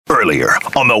Earlier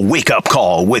on the Wake Up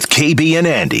Call with KB and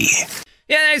Andy.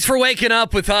 Yeah, thanks for waking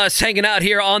up with us, hanging out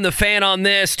here on The Fan on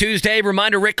this Tuesday.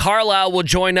 Reminder, Rick Carlisle will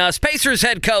join us, Pacers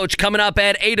head coach, coming up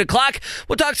at 8 o'clock.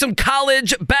 We'll talk some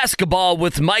college basketball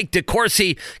with Mike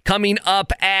DeCourcy coming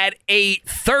up at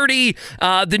 8:30.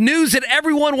 The news that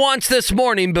everyone wants this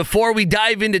morning before we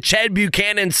dive into Chad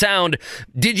Buchanan sound.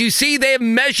 Did you see they have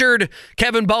measured,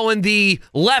 Kevin Bowen, the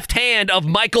left hand of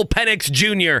Michael Penix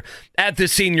Jr. at the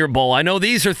Senior Bowl? I know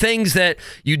these are things that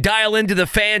you dial into The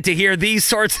Fan to hear these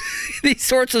sorts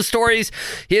of stories.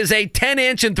 He is a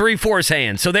 10-inch and 3/4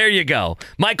 hand. So there you go.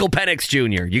 Michael Penix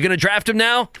Jr. You going to draft him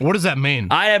now? What does that mean?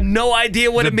 I have no idea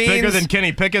what it means. Bigger than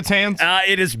Kenny Pickett's hands?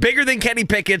 It is bigger than Kenny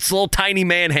Pickett's little tiny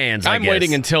man hands, I'm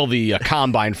waiting until the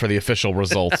combine for the official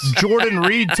results. Jordan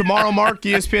Reed tomorrow, Mark,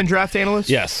 ESPN draft analyst?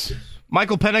 Yes.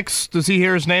 Michael Penix, does he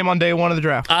hear his name on day one of the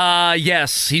draft?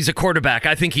 Yes, he's a quarterback.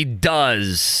 I think he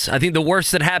does. I think the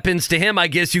worst that happens to him, I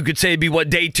guess you could say, would be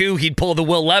day two. He'd pull the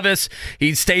Will Levis.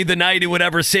 He'd stay the night in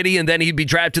whatever city, and then he'd be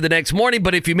drafted the next morning.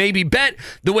 But if you maybe bet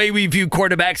the way we view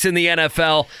quarterbacks in the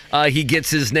NFL, he gets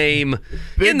his name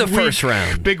in the first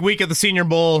round. Big week at the Senior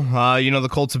Bowl. The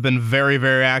Colts have been very,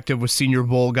 very active with Senior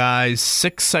Bowl guys.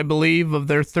 6, I believe, of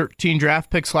their 13 draft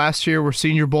picks last year were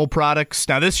Senior Bowl products.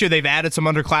 Now, this year they've added some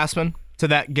underclassmen to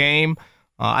that game.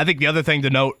 I think the other thing to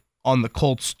note on the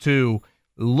Colts, too,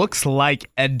 looks like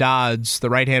Ed Dodds, the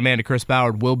right-hand man to Chris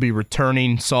Ballard, will be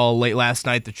returning. Saw late last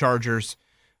night the Chargers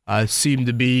seem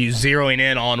to be zeroing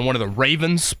in on one of the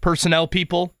Ravens personnel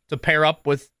people to pair up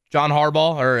with Jim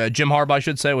Harbaugh, I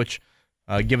should say, which,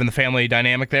 given the family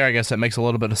dynamic there, I guess that makes a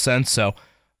little bit of sense. So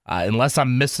unless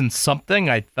I'm missing something,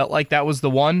 I felt like that was the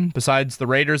one, besides the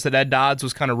Raiders, that Ed Dodds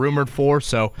was kind of rumored for.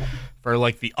 So for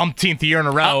like the umpteenth year in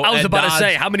a row. I was about to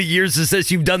say, how many years is this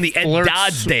you've done the Ed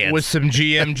Dodds dance? With some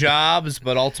GM jobs,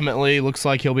 but ultimately looks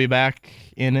like he'll be back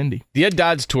in Indy. The Ed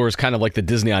Dodds tour is kind of like the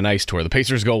Disney on Ice tour. The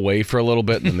Pacers go away for a little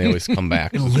bit, and then they always come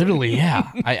back. Literally,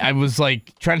 yeah. I was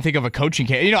like trying to think of a coaching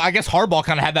case. I guess Harbaugh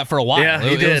kind of had that for a while. Yeah,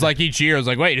 he did. It was like each year, it was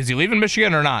like, wait, is he leaving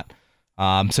Michigan or not?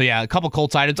 So yeah, a couple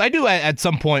Colts items. I do at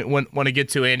some point want to get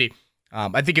to, Andy.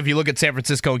 I think if you look at San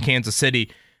Francisco and Kansas City,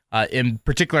 in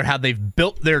particular how they've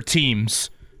built their teams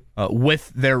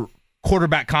with their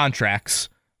quarterback contracts,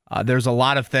 there's a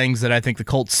lot of things that I think the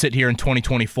Colts sit here in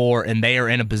 2024 and they are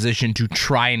in a position to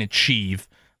try and achieve.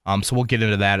 So we'll get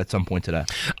into that at some point today.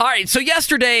 All right. So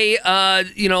yesterday,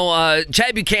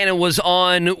 Chad Buchanan was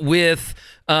on with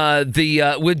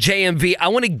JMV. I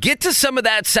want to get to some of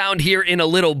that sound here in a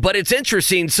little, but it's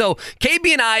interesting. So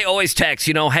KB and I always text,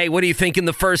 hey, what do you think in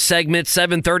the first segment,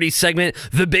 7:30 segment,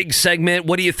 the big segment?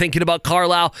 What are you thinking about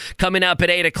Carlisle coming up at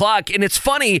 8 o'clock? And it's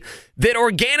funny that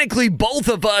organically both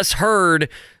of us heard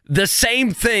the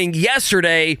same thing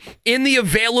yesterday in the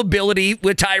availability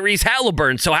with Tyrese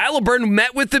Halliburton. So Halliburton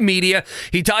met with the media.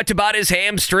 He talked about his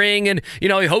hamstring and, he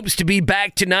hopes to be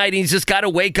back tonight. He's just got to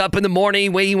wake up in the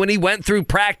morning when he went through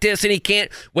practice, and he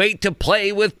can't wait to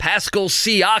play with Pascal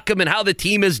Siakam and how the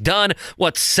team has done,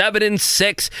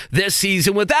 7-6 this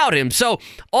season without him. So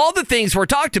all the things were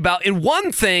talked about. And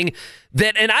one thing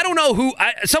that, and I don't know who,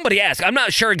 somebody asked, I'm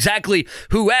not sure exactly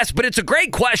who asked, but it's a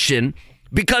great question,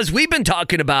 because we've been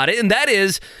talking about it, and that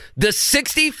is the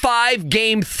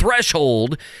 65-game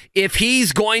threshold if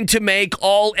he's going to make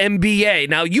All-NBA.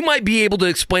 Now, you might be able to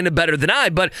explain it better than I,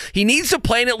 but he needs to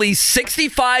play in at least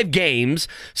 65 games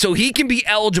so he can be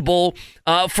eligible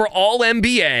for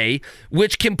All-NBA,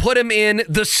 which can put him in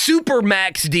the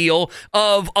Supermax deal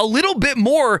of a little bit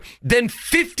more than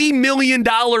 $50 million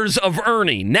of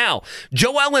earning. Now,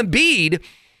 Joel Embiid,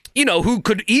 who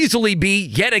could easily be,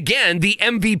 yet again, the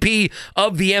MVP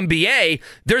of the NBA,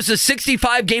 there's a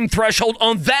 65-game threshold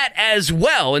on that as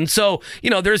well. And so,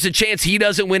 there's a chance he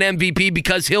doesn't win MVP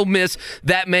because he'll miss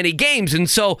that many games. And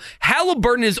so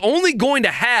Halliburton is only going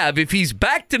to have, if he's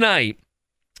back tonight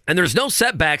and there's no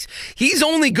setbacks, he's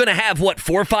only going to have, 4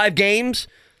 or 5 games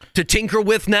to tinker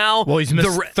with now. Well, he's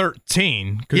missed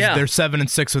 13 because they're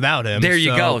 7-6 without him. There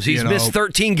you go. So he's missed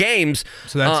 13 games.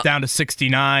 So that's down to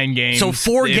 69 games. So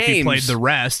 4 games. If he played the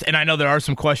rest. And I know there are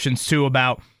some questions, too,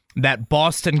 about that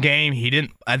Boston game.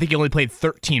 I think he only played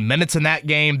 13 minutes in that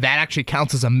game. That actually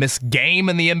counts as a missed game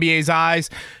in the NBA's eyes.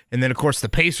 And then, of course, the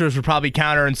Pacers would probably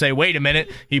counter and say, wait a minute,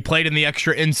 he played in the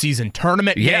extra in-season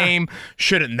tournament game.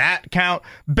 Shouldn't that count?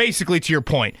 Basically, to your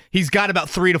point, he's got about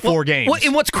 3 to 4 games. Well,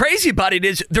 and what's crazy about it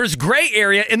is there's gray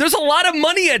area, and there's a lot of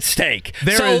money at stake.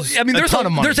 There's a ton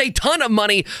of money. There's a ton of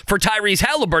money for Tyrese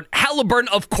Halliburton. Halliburton,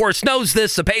 of course, knows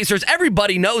this. The Pacers,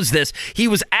 everybody knows this. He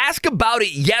was asked about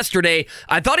it yesterday.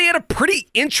 I thought he had a pretty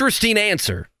interesting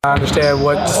answer. I understand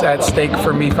what's at stake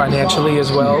for me financially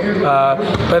as well,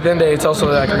 but at the end of the day, it's also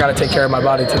like I got to take care of my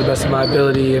body to the best of my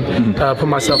ability and put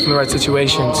myself in the right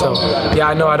situation. So, yeah,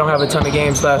 I know I don't have a ton of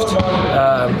games left.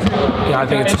 I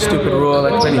think it's a stupid rule,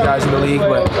 like many guys in the league,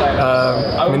 but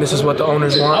this is what the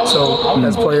owners want. So,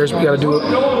 as players, we got to do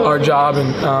our job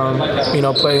and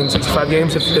play in 65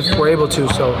 games if we're able to.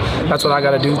 So, that's what I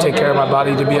got to do: take care of my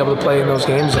body to be able to play in those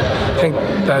games. And I think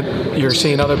that you're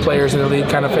seeing other players in the league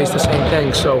kind of face the same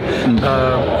thing. So,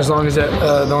 as long as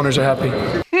the owners are happy.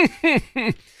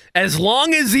 As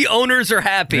long as the owners are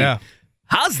happy. Yeah.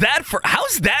 How's that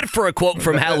for a quote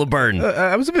from Halliburton?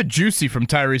 That was a bit juicy from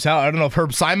Tyrese Hall. I don't know if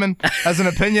Herb Simon has an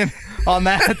opinion on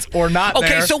that or not. Okay,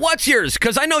 there. So what's yours?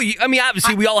 Because I know you. I mean,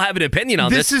 obviously, we all have an opinion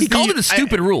on this. He called it a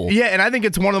stupid rule. Yeah, and I think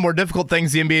it's one of the more difficult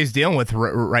things the NBA is dealing with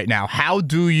right now. How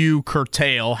do you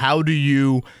curtail? How do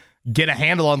you get a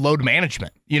handle on load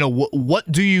management?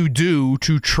 What do you do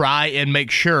to try and make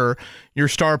sure your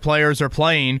star players are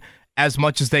playing as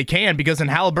much as they can? Because in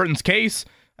Halliburton's case,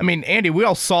 I mean, Andy, we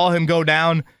all saw him go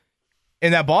down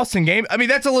in that Boston game. I mean,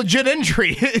 that's a legit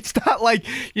injury. It's not like,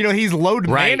 he's load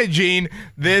managing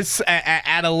this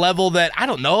at a level that, I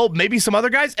don't know, maybe some other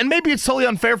guys, and maybe it's totally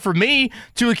unfair for me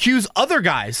to accuse other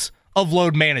guys of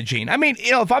load managing. I mean,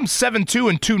 if I'm 7'2"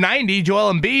 and 290,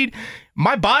 Joel Embiid,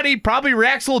 my body probably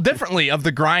reacts a little differently of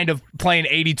the grind of playing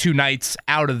 82 nights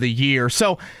out of the year.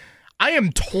 So I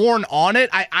am torn on it.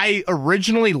 I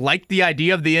originally liked the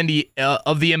idea of the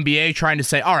NBA trying to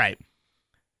say, all right,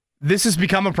 this has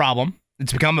become a problem.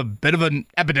 It's become a bit of an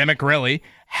epidemic, really.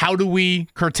 How do we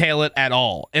curtail it at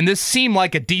all? And this seemed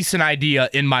like a decent idea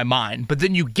in my mind. But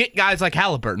then you get guys like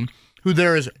Halliburton, who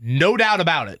there is no doubt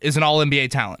about it is an all-NBA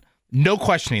talent. No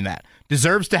questioning that.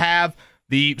 Deserves to have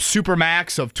the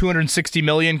supermax of $260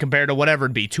 million compared to whatever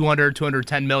it'd be,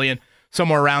 $210 million,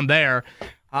 somewhere around there.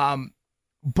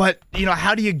 But,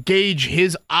 how do you gauge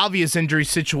his obvious injury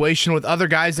situation with other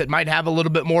guys that might have a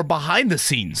little bit more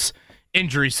behind-the-scenes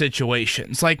injury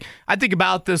situations? Like, I think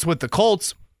about this with the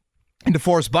Colts and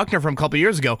DeForest Buckner from a couple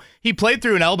years ago. He played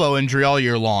through an elbow injury all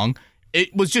year long.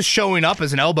 It was just showing up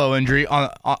as an elbow injury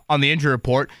on the injury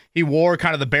report. He wore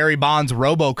kind of the Barry Bonds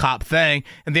RoboCop thing.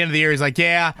 At the end of the year, he's like,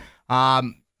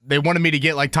 they wanted me to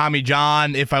get like Tommy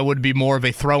John if I would be more of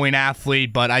a throwing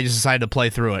athlete, but I just decided to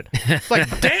play through it. It's like,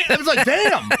 damn. It was like,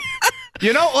 damn.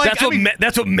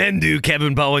 That's what men do,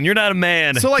 Kevin Bowen. You're not a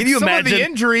man. So, like, can you some imagine? of the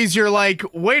injuries, you're like,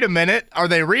 wait a minute. Are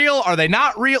they real? Are they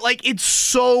not real? Like, it's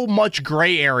so much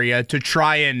gray area to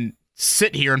try and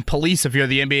sit here and police if you're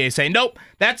the NBA saying, nope,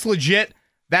 that's legit.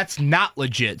 That's not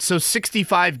legit. So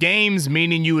 65 games,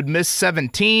 meaning you would miss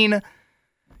 17.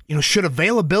 Should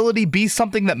availability be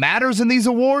something that matters in these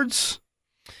awards?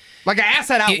 Like, I asked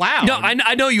that out loud. No,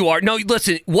 I know you are. No,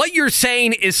 listen, what you're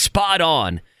saying is spot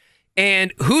on.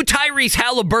 And who Tyrese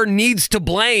Halliburton needs to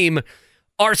blame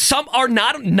are some of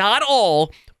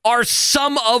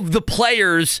the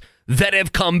players that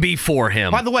have come before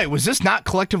him. By the way, was this not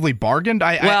collectively bargained?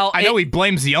 I know he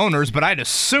blames the owners, but I'd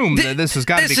assume that this has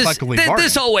got to be collectively bargained.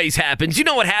 This always happens. You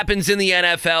know what happens in the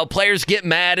NFL? Players get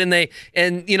mad and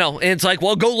it's like,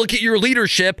 well, go look at your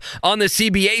leadership on the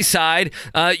CBA side.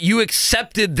 You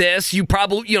accepted this. You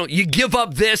probably, you give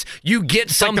up this. You get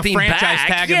something like the franchise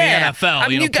back. tag in the NFL. I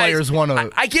mean, you guys, players want to.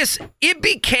 I guess it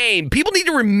became. People need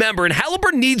to remember, and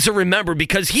Halliburton needs to remember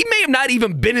because he may have not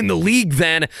even been in the league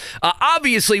then.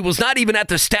 Obviously, was not even at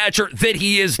the stature that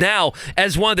he is now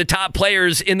as one of the top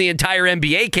players in the entire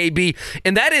NBA, KB.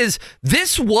 And that is,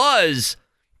 this was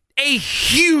a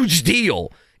huge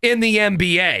deal in the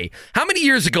NBA. How many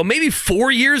years ago? Maybe 4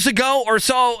 years ago or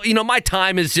so. My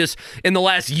time is just, in the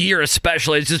last year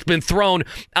especially, it's just been thrown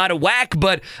out of whack.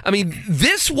 But, I mean,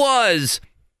 this was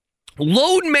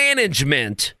load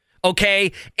management.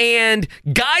 Okay, and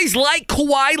guys like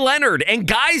Kawhi Leonard and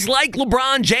guys like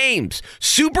LeBron James,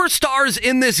 superstars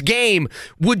in this game,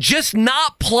 would just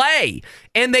not play.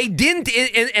 And they didn't,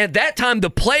 and at that time,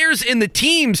 the players in the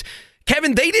teams,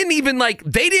 Kevin, they didn't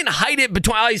hide it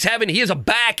between, he has a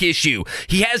back issue,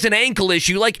 he has an ankle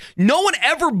issue. Like, no one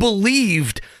ever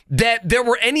believed that there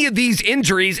were any of these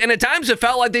injuries. And at times it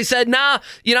felt like they said, nah,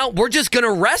 we're just going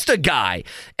to rest a guy.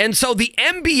 And so the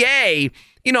NBA,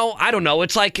 I don't know.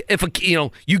 It's like if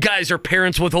you guys are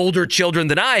parents with older children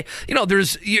than I.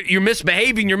 You're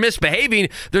misbehaving.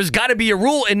 There's got to be a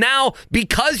rule, and now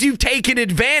because you've taken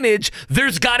advantage,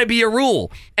 there's got to be a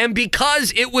rule. And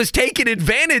because it was taken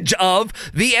advantage of,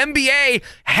 the NBA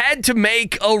had to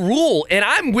make a rule. And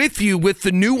I'm with you with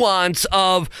the nuance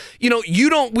of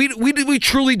we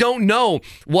truly don't know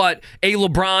what a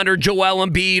LeBron or Joel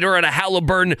Embiid or a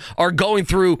Halliburton are going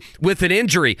through with an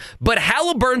injury. But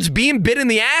Halliburton's being bit in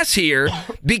the ass here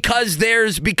because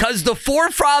the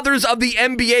forefathers of the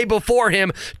NBA before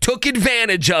him took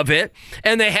advantage of it,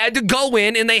 and they had to go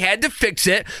in and they had to fix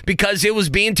it because it was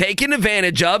being taken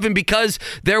advantage of, and because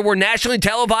there were nationally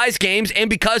televised games, and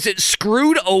because it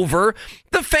screwed over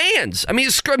the fans. I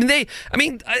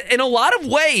mean, in a lot of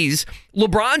ways,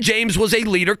 LeBron James was a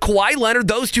leader. Kawhi Leonard,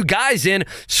 those two guys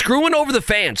screwing over the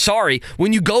fans. Sorry,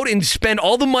 when you go and spend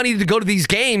all the money to go to these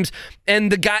games,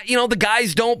 and the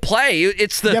guys don't play.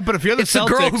 It's the but if you're the it's Celtics,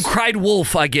 the girl who cried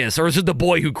wolf, I guess, or is it the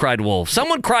boy who cried wolf?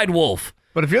 Someone cried wolf.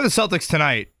 But if you're the Celtics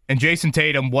tonight, and Jason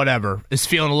Tatum, whatever, is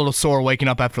feeling a little sore waking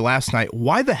up after last night,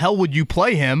 why the hell would you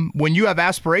play him when you have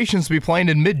aspirations to be playing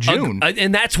in mid-June?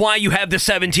 And that's why you have the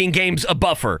 17 games a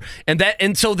buffer.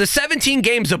 And so the 17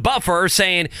 games a buffer are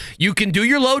saying you can do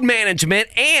your load management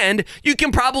and you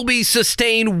can probably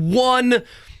sustain 1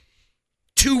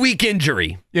 2-week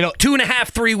injury, 2.5,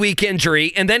 3-week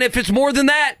injury. And then if it's more than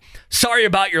that, sorry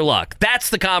about your luck.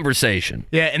 That's the conversation.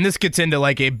 Yeah, and this gets into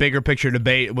like a bigger picture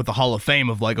debate with the Hall of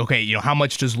Fame of like, okay, how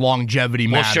much does longevity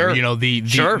matter? Well,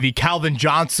 sure. The Calvin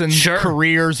Johnson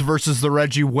careers versus the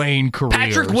Reggie Wayne careers.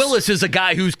 Patrick Willis is a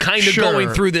guy who's kind of going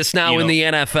through this now in the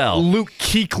NFL. Luke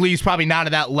Kuechly's probably not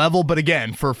at that level, but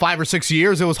again, for 5 or 6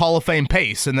 years, it was Hall of Fame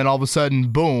pace, and then all of a sudden,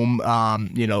 boom,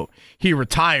 he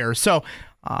retires. So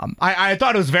I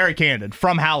thought it was very candid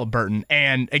from Halliburton,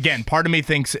 and again, part of me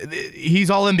thinks he's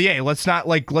all NBA.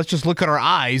 Let's just look at our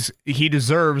eyes. He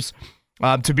deserves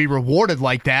to be rewarded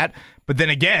like that. But then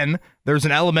again, there's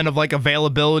an element of like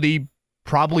availability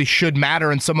probably should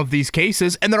matter in some of these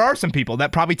cases, and there are some people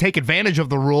that probably take advantage of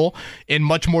the rule in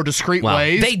much more discreet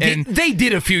ways. They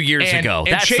did a few years ago.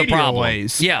 That's the problem.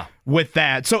 Ways with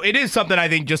that. So it is something I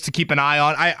think just to keep an eye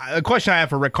on. A question I have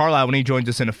for Rick Carlisle when he joins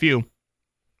us in a few.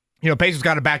 Pacers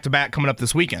got a back-to-back coming up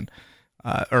this weekend,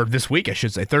 or this week, I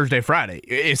should say, Thursday, Friday.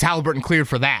 Is Halliburton cleared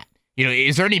for that?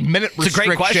 Is there any minute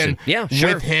restriction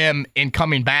with him in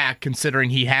coming back, considering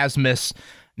he has missed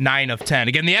 9 of 10?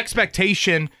 Again, the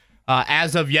expectation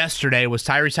as of yesterday was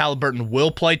Tyrese Halliburton will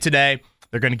play today.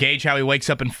 They're going to gauge how he wakes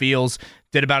up and feels.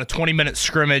 Did about a 20-minute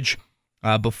scrimmage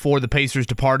before the Pacers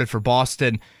departed for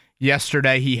Boston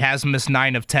yesterday. He has missed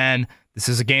 9 of 10. This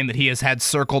is a game that he has had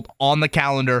circled on the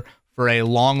calendar for a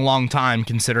long, long time,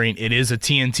 considering it is a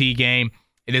TNT game.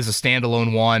 It is a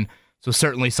standalone one, so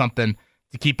certainly something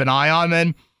to keep an eye on.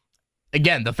 And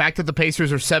again, the fact that the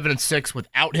Pacers are 7-6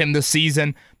 without him this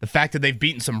season, the fact that they've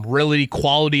beaten some really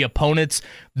quality opponents,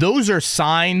 those are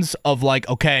signs of like,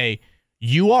 okay,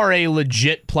 you are a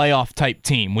legit playoff type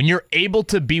team. When you're able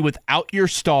to be without your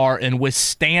star and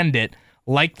withstand it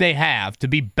like they have, to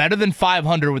be better than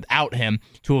 500 without him,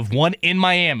 to have won in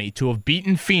Miami, to have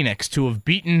beaten Phoenix, to have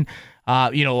beaten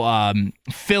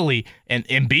Philly, and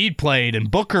Embiid played,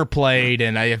 and Booker played,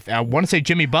 and I want to say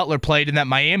Jimmy Butler played in that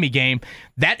Miami game.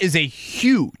 That is a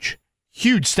huge,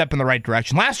 huge step in the right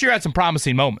direction. Last year had some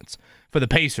promising moments for the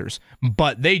Pacers,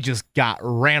 but they just got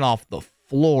ran off the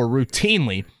floor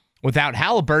routinely without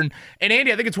Halliburton. And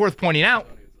Andy, I think it's worth pointing out,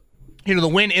 the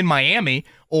win in Miami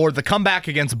or the comeback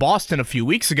against Boston a few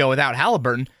weeks ago without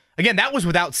Halliburton, again, that was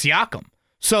without Siakam.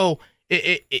 So,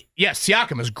 yes,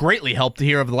 Siakam has greatly helped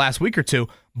here over the last week or two,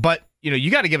 but you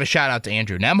got to give a shout out to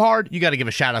Andrew Nembhard. You got to give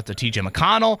a shout out to TJ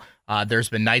McConnell. There's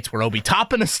been nights where Obi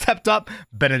Toppin has stepped up.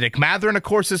 Benedict Mathurin, of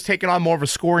course, has taken on more of a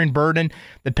scoring burden.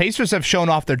 The Pacers have shown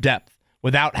off their depth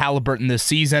without Halliburton this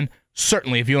season.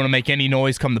 Certainly, if you want to make any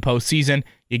noise come the postseason,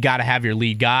 you got to have your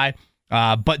lead guy.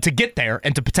 But to get there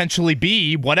and to potentially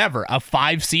be whatever, a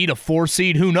 5 seed, a 4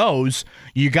 seed, who knows,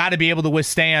 you got to be able to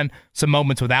withstand some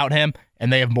moments without him,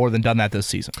 and they have more than done that this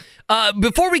season.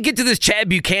 Before we get to this Chad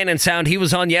Buchanan sound, he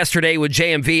was on yesterday with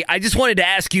JMV. I just wanted to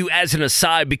ask you as an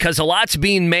aside, because a lot's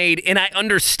being made, and I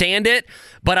understand it,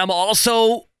 but I'm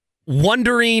also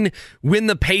wondering when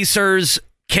the Pacers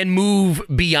can move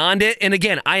beyond it. And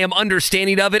again, I am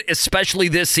understanding of it, especially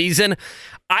this season.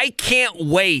 I can't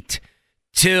wait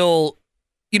till,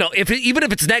 even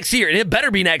if it's next year, and it better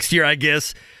be next year, I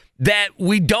guess, that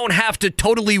we don't have to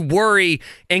totally worry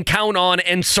and count on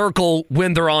and circle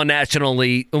when they're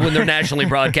nationally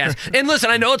broadcast. And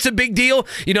listen, I know it's a big deal.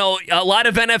 A lot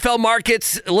of NFL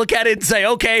markets look at it and say,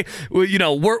 okay,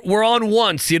 we're on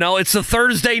once. It's a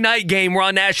Thursday night game. We're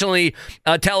on nationally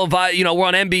televised. We're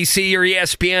on NBC or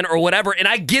ESPN or whatever. And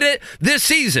I get it this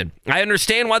season. I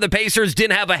understand why the Pacers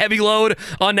didn't have a heavy load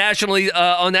on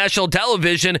national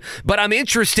television, but I'm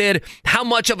interested how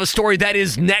much of a story that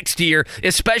is next year,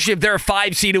 especially if they're a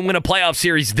 5 seed and win a playoff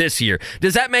series this year.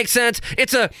 Does that make sense?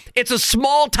 It's a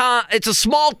small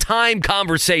time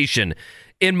conversation,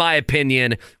 in my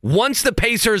opinion. Once the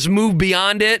Pacers move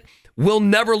beyond it, we'll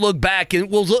never look back,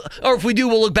 and or if we do,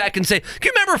 we'll look back and say, "Can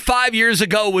you remember 5 years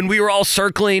ago when we were all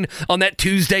circling on that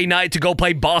Tuesday night to go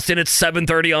play Boston at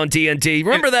 7:30 on TNT?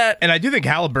 Remember that?" And I do think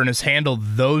Halliburton has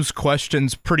handled those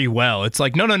questions pretty well. It's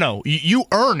like, no, you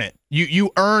earn it.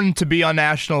 You earn to be on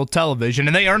national television,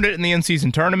 and they earned it in the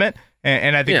in-season tournament.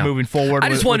 And I think moving forward, I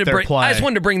just wanted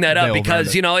to bring that up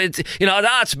because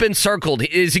it's been circled.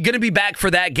 Is he going to be back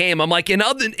for that game? I'm like, in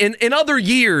other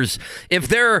years, if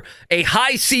they're a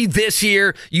high seed this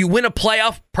year, you win a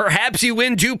playoff, perhaps you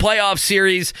win 2 playoff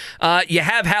series. You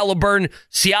have Halliburton,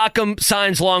 Siakam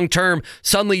signs long term.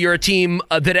 Suddenly, you're a team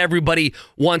that everybody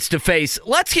wants to face.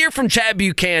 Let's hear from Chad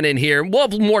Buchanan here. We'll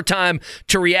have more time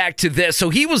to react to this. So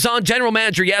he was on, general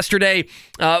manager yesterday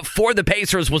for the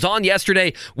Pacers. Was on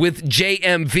yesterday with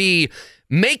JMV,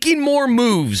 making more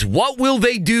moves. What will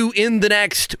they do in the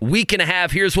next week and a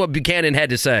half? Here's what Buchanan had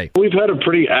to say. We've had a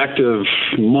pretty active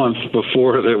month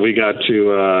before that we got to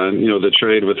the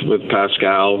trade with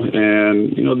Pascal,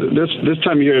 and this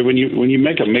time of year when you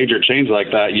make a major change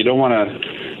like that, you don't want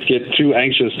to get too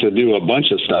anxious to do a bunch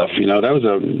of stuff. That was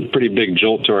a pretty big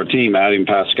jolt to our team, adding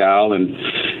Pascal, and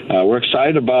we're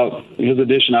excited about his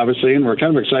addition, obviously, and we're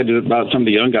kind of excited about some of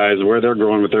the young guys, where they're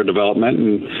growing with their development,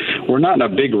 and we're not in a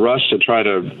big rush to try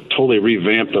to totally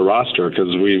revamp the roster because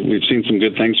we've seen some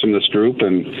good things from this group,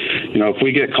 and if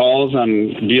we get calls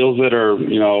on deals that are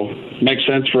make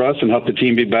sense for us and help the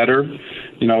team be better,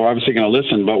 we're obviously going to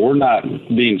listen, but we're not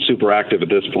being super active at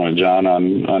this point, John,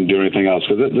 on doing anything else,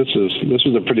 because this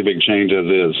was a pretty big change as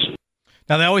is.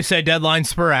 Now, they always say deadline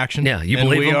spur action. Yeah, you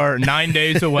believe we them? are 9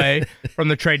 days away from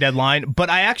the trade deadline, but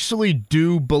I actually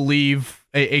do believe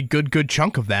a good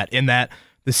chunk of that, in that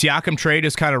the Siakam trade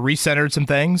has kind of recentered some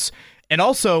things. And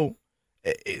also,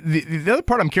 the other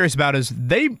part I'm curious about is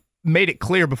they made it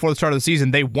clear before the start of the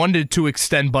season they wanted to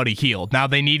extend Buddy Hield. Now,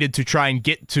 they needed to try and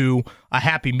get to a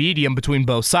happy medium between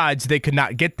both sides. They could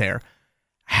not get there.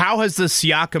 How has the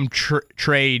Siakam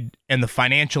trade and the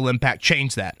financial impact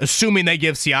changed that? Assuming they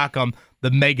give Siakam the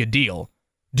mega deal,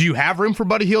 do you have room for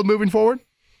Buddy Hield moving forward?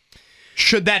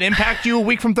 Should that impact you a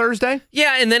week from Thursday?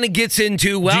 Yeah, and then it gets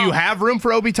into, well, do you have room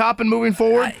for Obi Toppin moving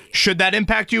forward? Should that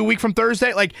impact you a week from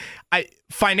Thursday?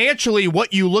 Financially,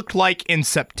 what you looked like in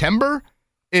September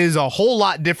is a whole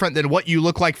lot different than what you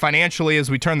look like financially as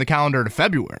we turn the calendar to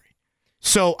February.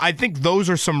 So I think those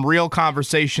are some real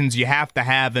conversations you have to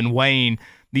have in weighing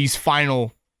these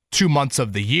final 2 months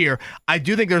of the year. I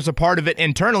do think there's a part of it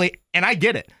internally, and I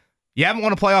get it. You haven't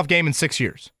won a playoff game in 6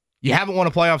 years. You haven't won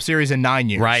a playoff series in 9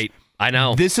 years. Right. I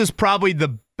know. This is probably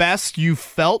the best you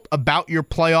felt about your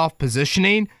playoff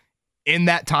positioning in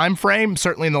that time frame,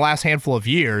 certainly in the last handful of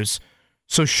years.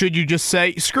 So should you just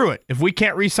say, screw it. If we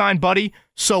can't re-sign Buddy,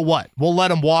 so what? We'll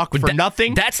let him walk for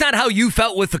nothing? That's not how you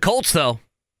felt with the Colts, though.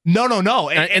 No.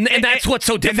 And that's what's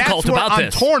so difficult about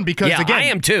this. I'm torn because, again, I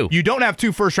am too. You don't have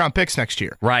 2 first-round picks next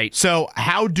year. Right. So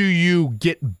how do you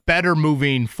get better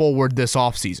moving forward this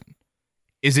offseason?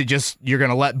 Is it just you're going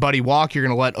to let Buddy walk, you're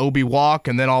going to let Obi walk,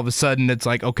 and then all of a sudden it's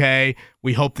like, okay,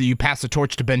 we hope that you pass the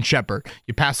torch to Ben Shepherd.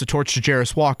 You pass the torch to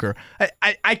Jarris Walker.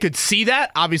 I could see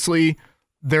that. Obviously,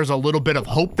 there's a little bit of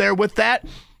hope there with that.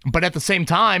 But at the same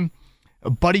time,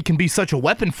 Buddy can be such a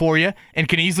weapon for you and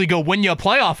can easily go win you a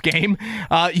playoff game.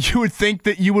 You would think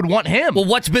that you would want him. Well,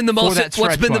 what's been the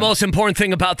most important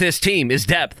thing about this team is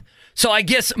depth. So I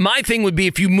guess my thing would be,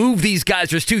 if you move these guys,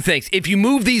 there's 2 things. If you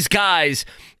move these guys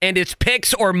and it's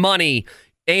picks or money,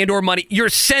 you're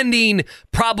sending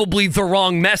probably the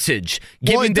wrong message.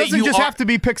 Well, it doesn't just have to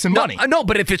be picks and money. No,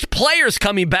 but if it's players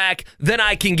coming back, then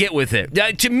I can get with it.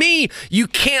 To me, you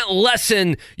can't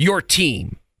lessen your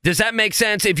team. Does that make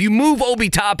sense? If you move Obi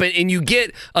Toppin and you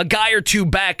get a guy or 2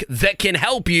 back that can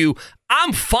help you,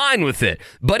 I'm fine with it.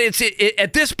 But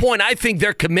at this point, I think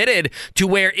they're committed to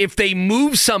where if they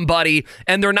move somebody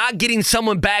and they're not getting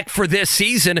someone back for this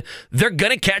season, they're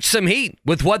going to catch some heat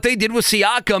with what they did with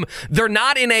Siakam. They're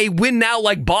not in a win now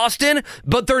like Boston,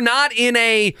 but they're not in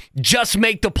a just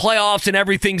make the playoffs and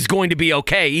everything's going to be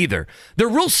okay either. They're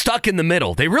real stuck in the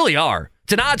middle. They really are.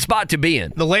 It's an odd spot to be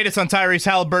in. The latest on Tyrese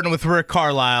Halliburton with Rick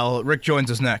Carlisle. Rick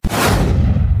joins us next.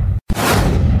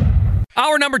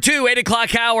 Hour number 2, 8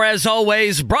 o'clock hour, as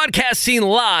always, broadcasting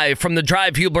live from the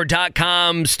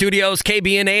DriveHubler.com studios.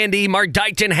 KB and Andy, Mark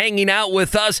Dykton hanging out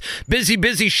with us.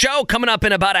 Busy show coming up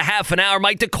in about a half an hour.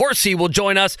 Mike DeCourcy will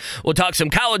join us. We'll talk some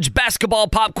college basketball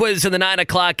pop quiz in the 9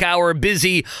 o'clock hour.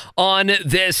 Busy on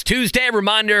this Tuesday.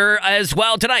 Reminder as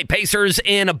well, tonight, Pacers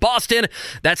in Boston.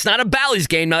 That's not a Bally's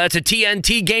game. Now, that's a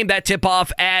TNT game. That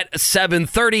tip-off at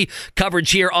 7:30.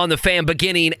 Coverage here on The Fan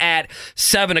beginning at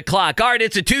 7 o'clock. All right,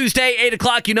 it's a Tuesday. 8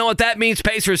 o'clock. You know what that means.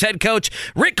 Pacers head coach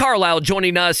Rick Carlisle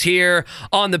joining us here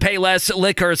on the Payless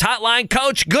Liquors Hotline.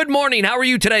 Coach, good morning. How are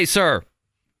you today, sir?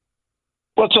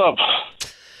 What's up?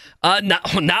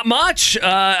 Not much.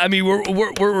 I mean,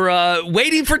 we're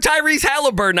waiting for Tyrese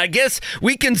Halliburton. I guess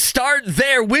we can start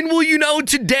there. When will you know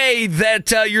today that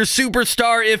your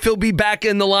superstar, if he'll be back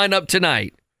in the lineup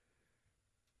tonight?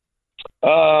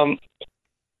 I'm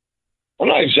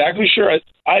not exactly sure.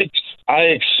 I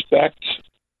expect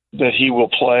that he will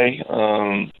play.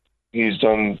 He's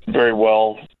done very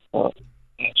well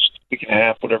week and a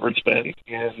half, whatever it's been,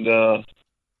 and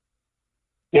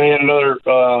he had another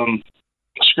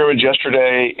scrimmage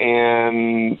yesterday,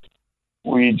 and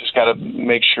we just got to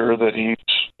make sure that he's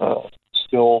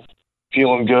still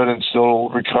feeling good and still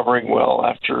recovering well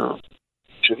after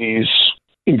these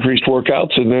increased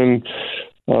workouts. And then,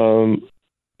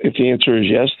 if the answer is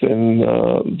yes, then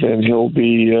he'll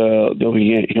be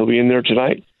in there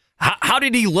tonight. How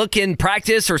did he look in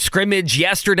practice or scrimmage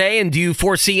yesterday? And do you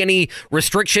foresee any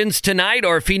restrictions tonight,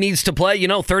 or if he needs to play,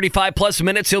 35 plus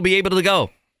minutes, he'll be able to go?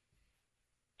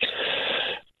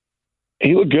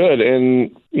 He looked good,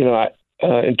 and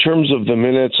in terms of the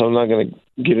minutes, I'm not going to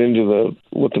get into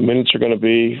what the minutes are going to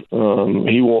be.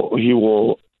 He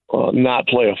will not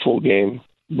play a full game,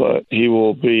 but he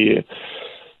will be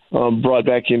brought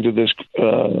back into this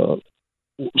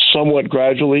somewhat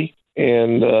gradually,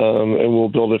 and we'll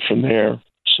build it from there.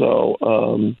 So,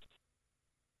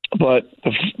 but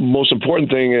the most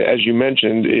important thing, as you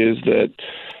mentioned, is that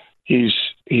he's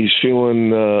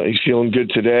feeling good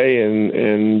today,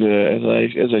 and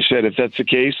as I said, if that's the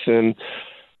case, then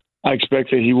I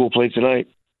expect that he will play tonight.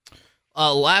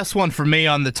 Last one for me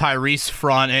on the Tyrese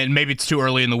front, and maybe it's too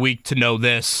early in the week to know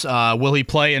this. Will he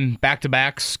play in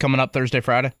back-to-backs coming up Thursday,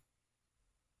 Friday?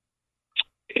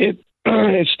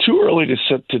 It's too early to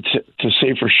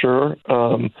say for sure.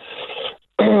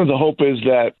 The hope is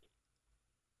that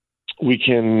we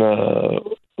can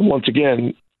once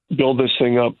again build this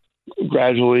thing up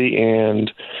gradually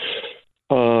and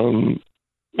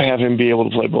have him be able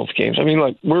to play both games. I mean,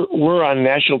 like we're on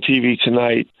national TV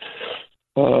tonight.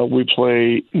 We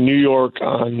play New York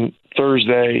on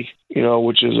Thursday,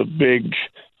 which is a big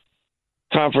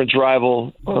conference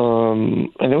rival, and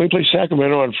then we play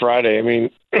Sacramento on Friday. I mean,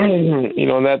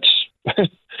 and that's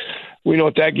we know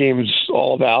what that game's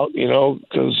all about,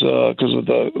 because of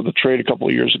the trade a couple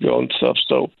of years ago and stuff.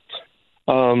 So,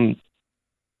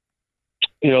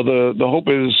 the hope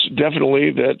is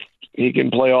definitely that he can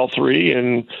play all three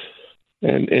and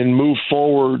move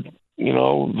forward,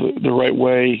 the right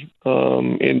way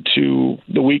into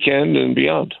the weekend and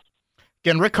beyond.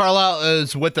 Again, Rick Carlisle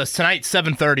is with us tonight,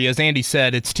 7:30. As Andy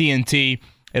said, it's TNT.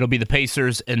 It'll be the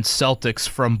Pacers and Celtics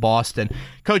from Boston.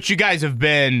 Coach, you guys have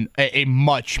been a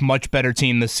much, much better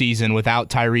team this season without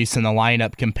Tyrese in the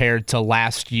lineup compared to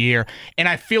last year. And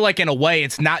I feel like, in a way,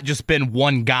 it's not just been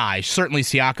one guy. Certainly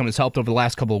Siakam has helped over the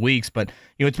last couple of weeks, but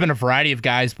it's been a variety of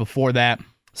guys before that.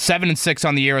 7-6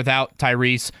 on the year without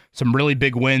Tyrese. Some really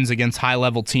big wins against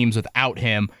high-level teams without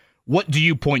him. What do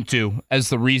you point to as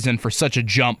the reason for such a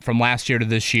jump from last year to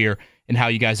this year and how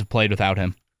you guys have played without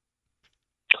him?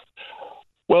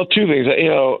 Well, two things, 2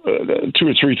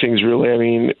 or 3 things really. I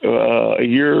mean, a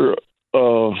year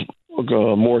of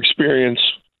more experience.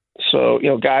 So,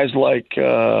 guys like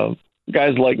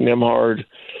Nembhard,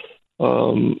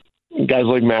 guys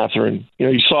like Mathurin.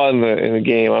 You saw in the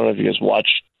game. I don't know if you guys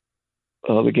watched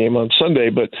the game on Sunday,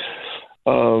 but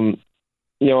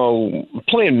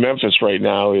playing Memphis right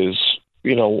now is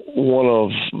one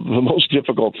of the most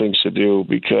difficult things to do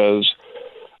because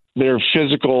they're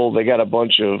physical. They got a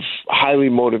bunch of highly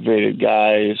motivated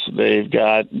guys. They've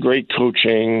got great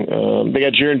coaching. They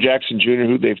got Jaren Jackson Jr.,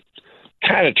 who they've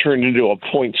kind of turned into a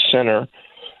point center,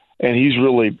 and he's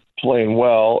really playing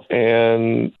well.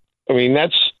 And, I mean,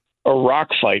 that's a rock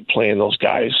fight playing those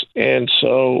guys. And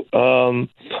so,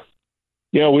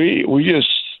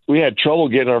 we had trouble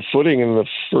getting our footing in the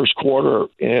first quarter,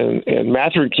 and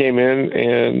Mathurin came in,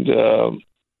 and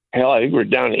I think we were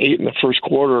down 8 in the first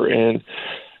quarter, and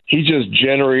he just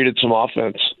generated some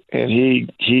offense, and he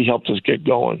helped us get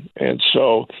going. And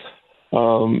so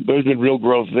there's been real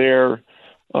growth there.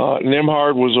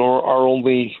 Nembhard was our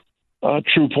only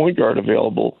true point guard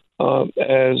available,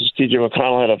 as TJ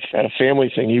McConnell had a family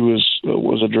thing he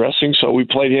was addressing. So we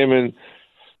played him in.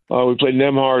 We played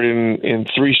Nembhard in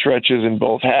 3 stretches in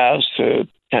both halves to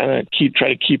kind of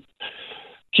try to keep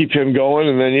him going.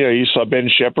 And then, you saw Ben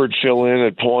Shepherd fill in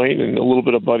at point and a little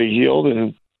bit of Buddy Hield.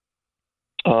 And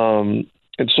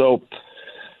so,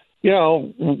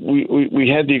 we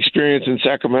had the experience in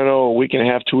Sacramento a week and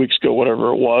a half, 2 weeks ago,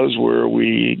 whatever it was, where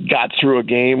we got through a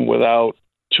game without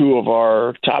two of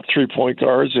our top 3 point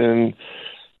guards and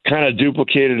kind of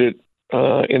duplicated it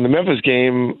in the Memphis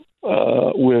game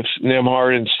with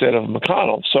Nembhard instead of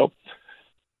McConnell. So,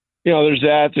 there's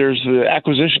that. There's the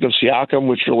acquisition of Siakam,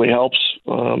 which really helps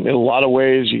in a lot of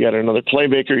ways. You got another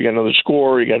playmaker, you got another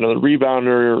scorer, you got another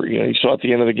rebounder. You saw at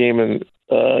the end of the game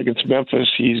against Memphis,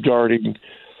 he's guarding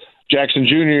Jackson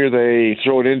Jr. They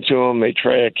throw it into him. They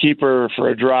try a keeper for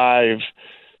a drive.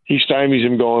 He stymies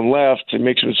him going left and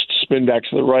makes him spin back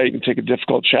to the right and take a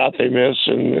difficult shot. They miss,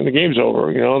 and the game's over.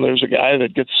 And there's a guy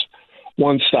that gets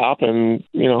one stop, and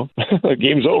the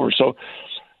game's over. So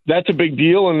that's a big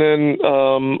deal. And then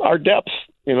our depth.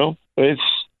 It's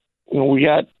we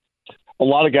got a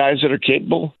lot of guys that are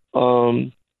capable,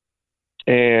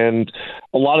 and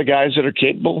a lot of guys that are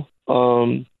capable.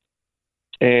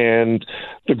 And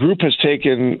the group has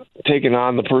taken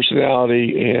on the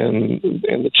personality and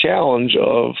the challenge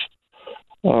of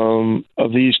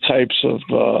these types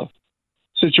of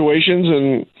situations,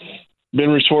 and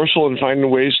been resourceful in finding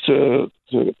ways to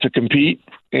compete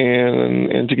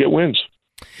and to get wins.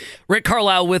 Rick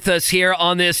Carlisle with us here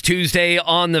on this Tuesday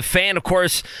on The Fan. Of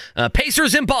course,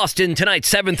 Pacers in Boston tonight,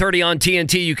 7:30 on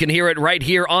TNT. You can hear it right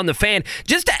here on The Fan.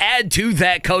 Just to add to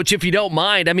that, Coach, if you don't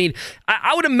mind, I mean,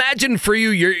 I would imagine for you,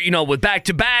 you're with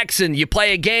back-to-backs and you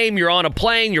play a game, you're on a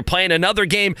plane, you're playing another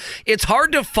game. It's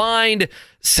hard to find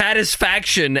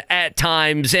satisfaction at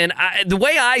times. And the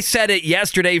way I said it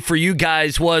yesterday for you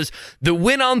guys was the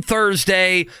win on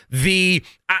Thursday,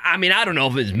 I don't know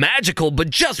if it's magical,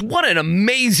 but just what an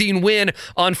amazing win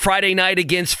on Friday night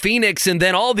against Phoenix. And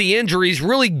then all the injuries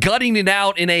really gutting it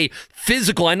out in a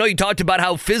physical. I know you talked about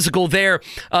how physical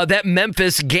that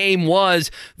Memphis game was.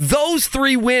 Those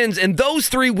 3 wins and those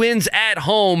 3 wins at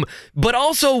home, but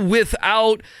also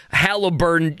without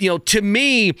Halliburton, to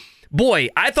me, boy,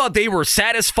 I thought they were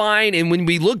satisfying, and when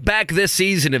we look back this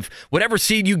season, if whatever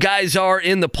seed you guys are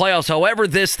in the playoffs, however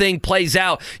this thing plays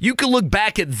out, you can look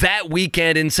back at that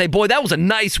weekend and say, boy, that was a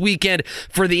nice weekend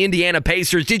for the Indiana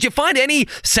Pacers. Did you find any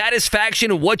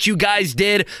satisfaction in what you guys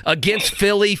did against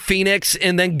Philly, Phoenix,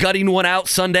 and then gutting one out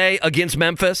Sunday against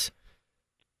Memphis?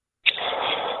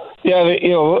 Yeah,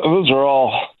 those are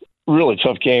all really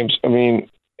tough games.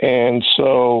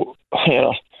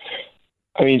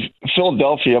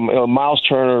 Philadelphia, Miles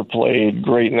Turner played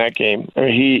great in that game.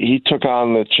 He took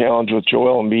on the challenge with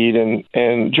Joel Embiid,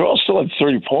 and Joel still had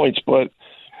 30 points, but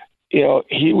he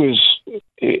was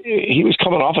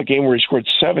coming off a game where he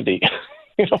scored 70.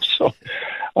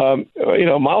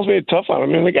 Miles made it tough on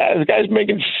him. The guy's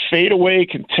making fadeaway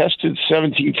contested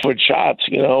 17-foot shots,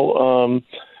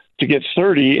 to get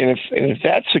 30, and if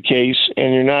that's the case,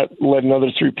 and you're not letting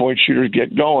other 3-point shooters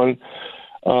get going,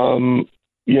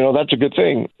 that's a good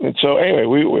thing. And so anyway,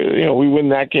 we win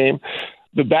that game.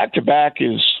 The back-to-back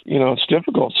is, it's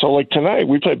difficult. So like tonight,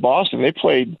 we played Boston. They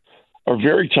played a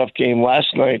very tough game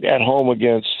last night at home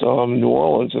against New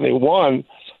Orleans, and they won.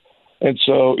 And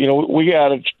so, we got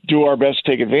to do our best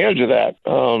to take advantage of that.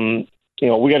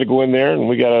 We got to go in there and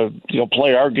we got to,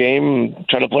 play our game,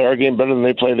 try to play our game better than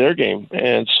they play their game.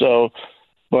 And so,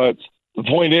 but the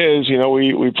point is,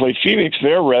 we play Phoenix,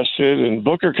 they're rested, and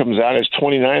Booker comes out as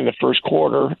 29 in the first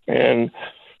quarter, and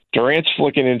Durant's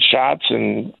flicking in shots,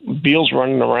 and Beal's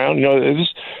running around.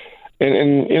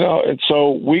 And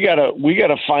so we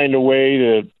gotta find a way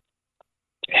to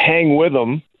hang with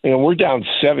them. We're down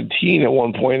 17 at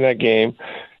one point in that game.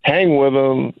 Hang with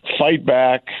them, fight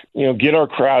back, get our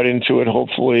crowd into it.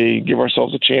 Hopefully, give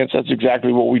ourselves a chance. That's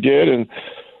exactly what we did. And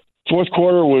fourth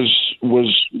quarter was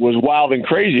wild and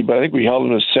crazy, but I think we held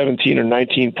them to 17 or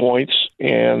 19 points,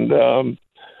 and that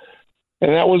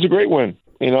was a great win.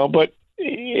 But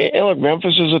look,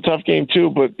 Memphis is a tough game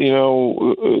too. But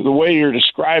the way you're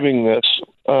describing this,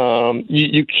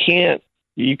 you can't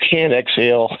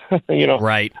exhale.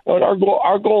 Right. Our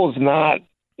goal is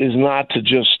not to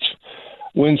just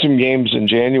win some games in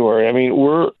January.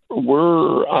 We're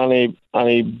on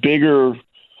a bigger,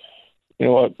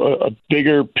 a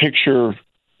bigger picture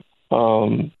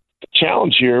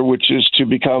challenge here, which is to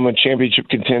become a championship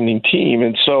contending team.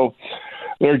 And so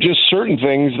there are just certain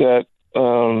things that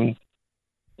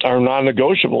are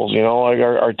non-negotiables, like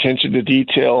our attention to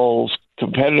details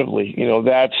competitively.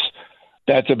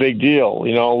 That's a big deal.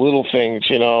 Little things,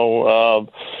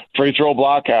 free throw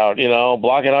block out,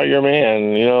 blocking out your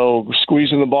man,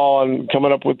 squeezing the ball and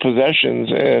coming up with possessions,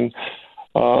 and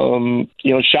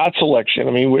shot selection.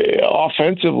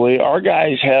 Offensively, our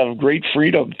guys have great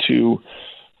freedom to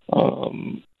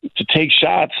take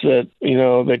shots that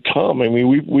come.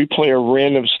 We play a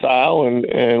random style,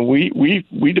 and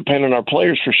we depend on our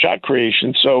players for shot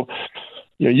creation. So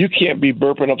you can't be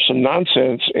burping up some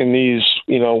nonsense in these,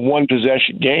 one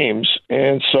possession games.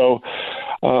 And so,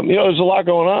 there's a lot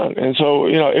going on. And so,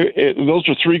 those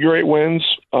are 3 great wins.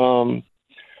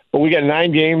 But we got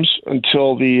 9 games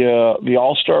until the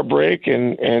All-Star break,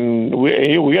 and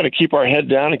we got to keep our head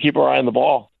down and keep our eye on the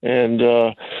ball, and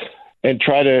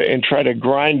try to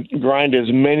grind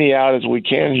as many out as we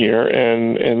can here,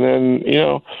 and then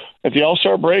at the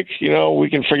All-Star break, we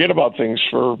can forget about things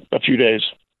for a few days.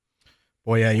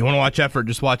 Well, yeah, you want to watch effort,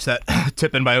 just watch that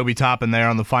tip-in by Obi Toppin there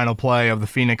on the final play of the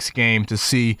Phoenix game to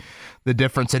see the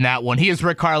difference in that one. He is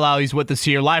Rick Carlisle. He's with us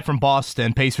here live from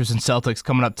Boston. Pacers and Celtics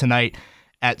coming up tonight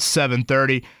at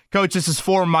 7:30. Coach, this is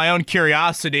for my own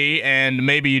curiosity, and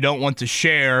maybe you don't want to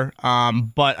share,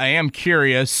 but I am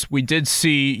curious. We did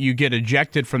see you get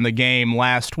ejected from the game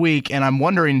last week, and I'm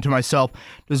wondering to myself,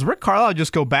 does Rick Carlisle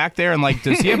just go back there and,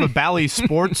 does he have a Bally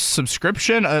Sports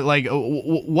subscription?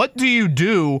 What do you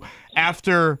do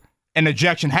after an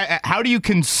ejection? How do you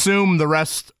consume the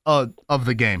rest of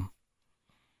the game?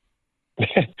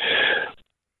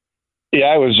 Yeah,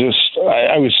 I was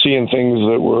seeing things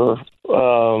that were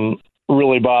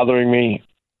really bothering me,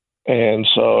 and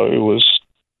so it was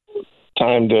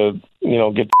time to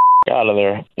get the out of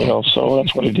there. So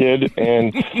that's what I did.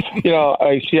 And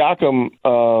Siakam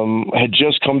had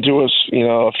just come to us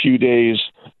a few days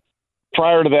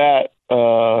prior to that.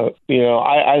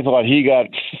 I thought he got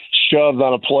shoved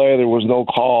on a play. There was no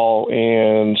call,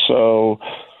 and so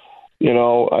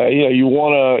you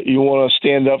want to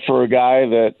stand up for a guy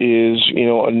that is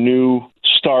a new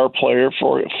star player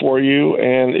for you,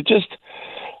 and it just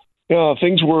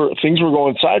things were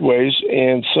going sideways,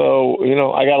 and so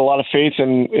I got a lot of faith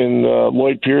in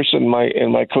Lloyd Pierce and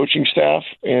my coaching staff,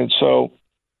 and so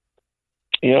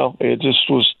it just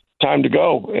was time to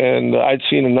go, and I'd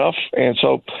seen enough, and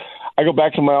so I go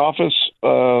back to my office.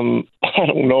 I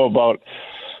don't know about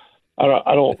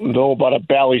a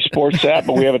Bally Sports app,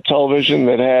 but we have a television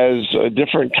that has a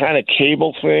different kind of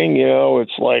cable thing.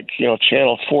 It's like,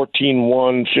 channel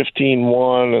 14.1,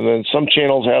 15.1, and then some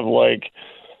channels have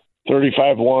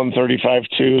 35.1,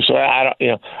 35.2. So I don't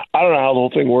know how the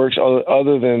whole thing works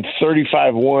other than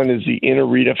 35.1 is the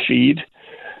in-arena feed.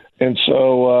 And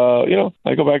so,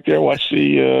 I go back there and watch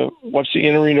the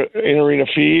in-arena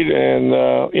feed, and,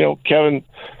 Kevin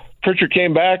Pritchard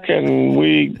came back and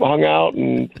we hung out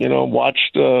and,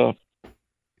 watched some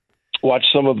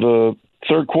of the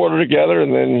third quarter together.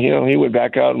 And then, he went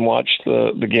back out and watched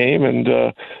the game. And,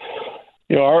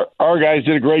 our guys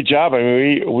did a great job. I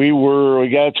mean, we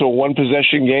got it to a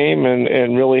 1-possession game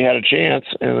and really had a chance.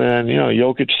 And then,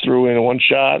 Jokic threw in one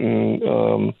shot and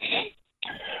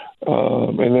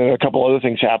then a couple other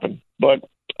things happened. But,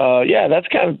 that's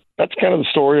kind of the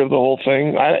story of the whole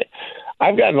thing.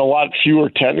 I've gotten a lot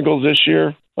fewer technicals this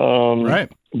year than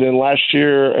last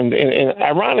year, and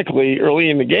ironically, early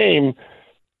in the game,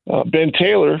 Ben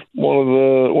Taylor, one of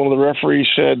the referees,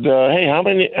 said, "Hey, how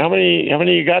many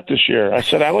you got this year?" I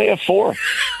said, "I only have 4."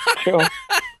 I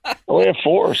only have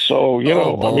 4. So I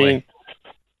mean,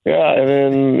 yeah. And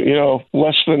then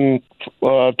less than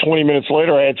 20 minutes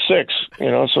later, I had 6.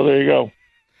 So there you go.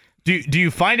 Do you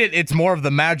find it's more of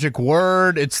the magic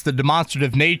word, it's the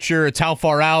demonstrative nature, it's how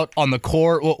far out on the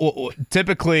court?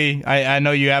 Typically, I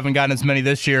know you haven't gotten as many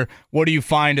this year. What do you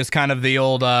find as kind of the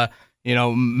old,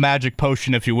 magic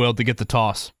potion, if you will, to get the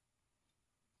toss?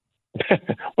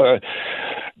 Well,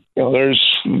 there's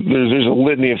a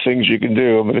litany of things you can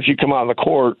do. I mean, if you come out on the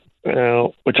court,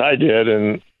 which I did,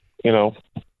 and say,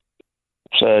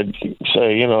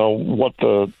 what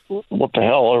the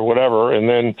hell or whatever, and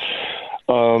then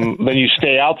you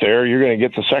stay out there, you're going to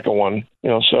get the second one,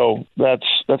 so that's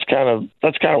kind of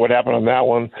what happened on that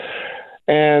one.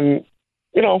 And,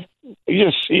 you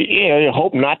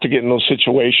hope not to get in those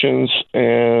situations.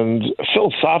 And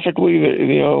philosophically,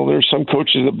 there's some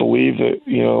coaches that believe that,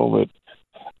 that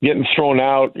getting thrown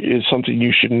out is something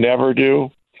you should never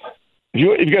do.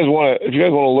 If you guys want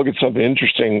to look at something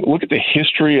interesting, look at the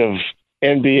history of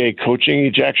NBA coaching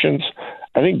ejections.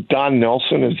 I think Don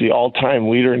Nelson is the all-time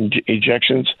leader in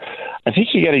ejections. I think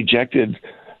he got ejected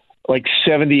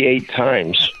 78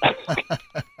 times.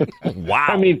 Wow.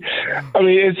 I mean,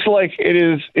 it's like it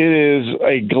is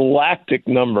a galactic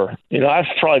number. I've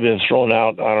probably been thrown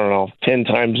out, I don't know, 10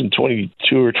 times in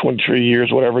 22 or 23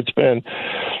 years, whatever it's been.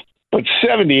 But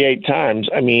 78 times,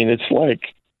 I mean, it's like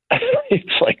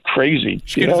crazy. He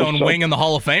should get his own wing in the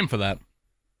Hall of Fame for that.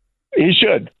 He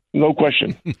should. No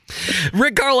question.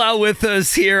 Rick Carlisle with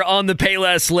us here on the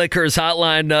Payless Liquors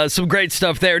hotline. Some great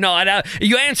stuff there. No,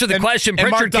 you answered the question. And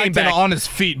Pritchard Mark came back on his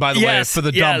feet, by the way, for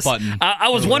the dump button. I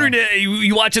was wondering,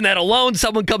 you watching that alone?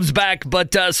 Someone comes back,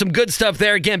 but some good stuff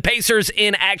there. Again, Pacers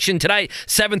in action tonight,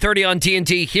 7:30 on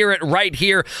TNT. Hear it right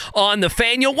here on the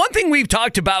Fan. One thing we've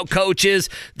talked about, Coach, is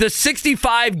the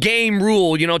 65-game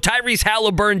rule. Tyrese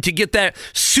Halliburton to get that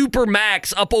super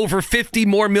max up over $50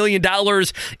 million more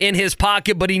in his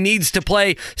pocket, but he needs to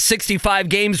play 65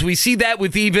 games. We see that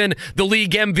with even the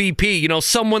league MVP.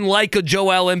 Someone like a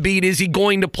Joel Embiid, is he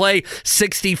going to play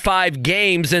 65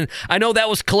 games? And I know that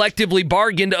was collectively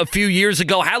bargained a few years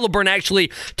ago. Halliburton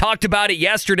actually talked about it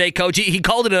yesterday, Coach. He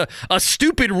called it a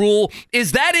stupid rule.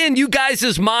 Is that in you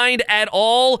guys' mind at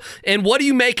all? And what do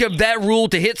you make of that rule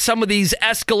to hit some of these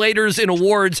escalators in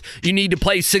awards? You need to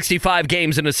play 65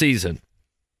 games in a season.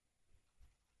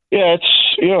 Yeah,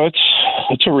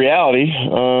 it's a reality,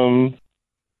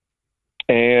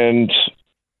 and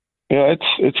it's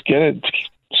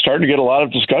starting to get a lot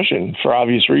of discussion for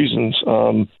obvious reasons.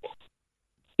 Embiid,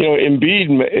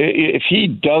 if he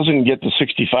doesn't get to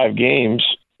 65 games,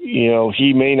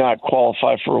 he may not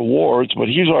qualify for awards, but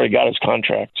he's already got his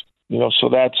contract. So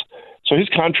his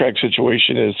contract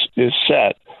situation is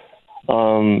set.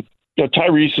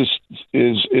 Tyrese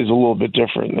is a little bit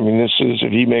different. I mean, this is,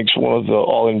 if he makes one of the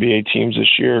All-NBA teams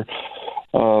this year,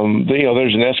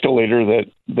 there's an escalator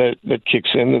that kicks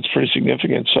in that's pretty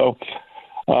significant. So,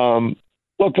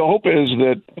 look, the hope is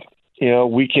that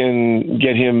we can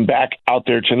get him back out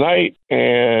there tonight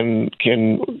and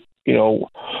can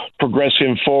progress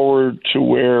him forward to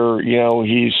where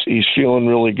he's feeling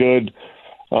really good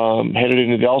headed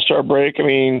into the All-Star break. I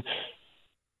mean,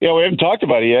 we haven't talked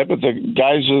about it yet, but the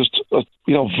guys just,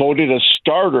 voted a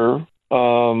starter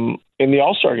in the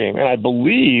All-Star game. And I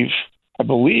believe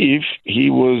he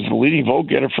was the leading vote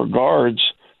getter for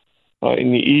guards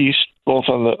in the East, both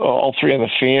on all three on the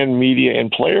fan, media,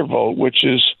 and player vote, which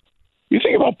is, you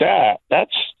think about that,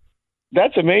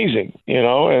 that's amazing, and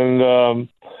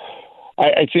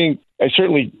I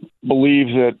certainly believe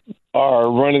that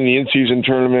our run in the in-season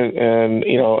tournament and,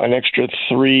 an extra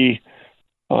 3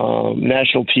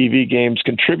 national TV games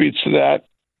contributes to that.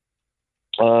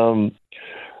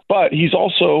 But he's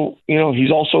also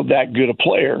that good a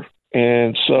player.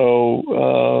 And so,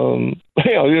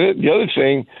 the other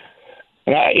thing,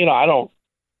 and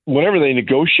whenever they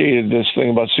negotiated this thing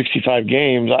about 65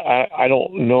 games, I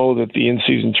don't know that the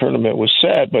in-season tournament was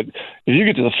set, but if you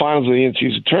get to the finals of the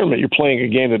in-season tournament, you're playing a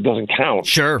game that doesn't count.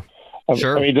 Sure. I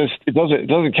mean, it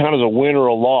doesn't count as a win or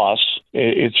a loss.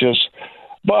 It's just,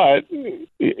 but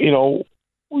you're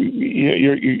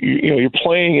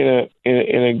playing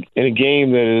in a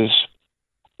game that is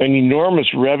an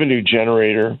enormous revenue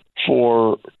generator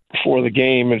for the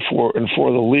game and for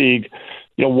the league.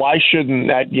 Why shouldn't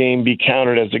that game be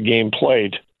counted as a game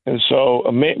played? And so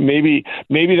maybe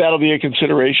that'll be a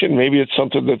consideration. Maybe it's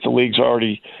something that the league's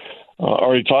already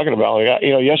talking about.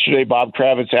 Yesterday Bob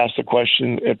Kravitz asked the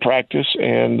question at practice,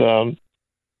 and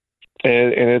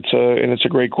it's a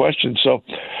great question. So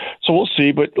we'll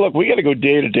see. But look, we got to go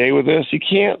day to day with this. You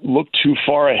can't look too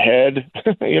far ahead,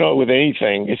 with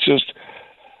anything. It's just.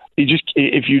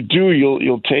 If you do, you'll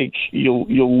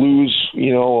lose,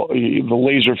 the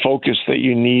laser focus that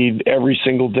you need every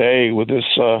single day with this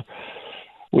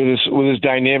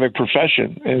dynamic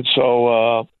profession. And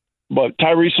so, but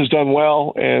Tyrese has done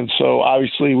well, and so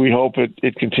obviously we hope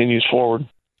it continues forward.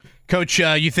 Coach,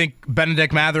 you think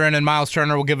Benedict Mathurin and Miles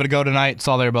Turner will give it a go tonight?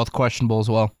 Saw they're both questionable as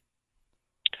well.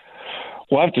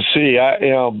 We'll have to see.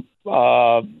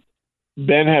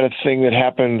 Ben had a thing that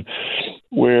happened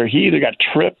where he either got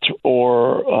tripped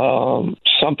or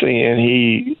something, and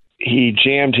he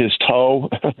jammed his toe.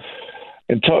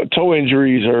 And toe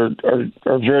injuries are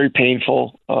very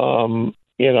painful. I don't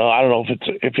know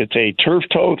if it's a turf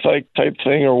toe type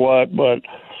thing or what, but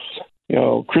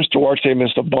Chris Duarte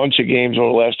missed a bunch of games over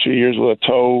the last 2 years with a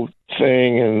toe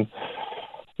thing, and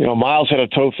Miles had a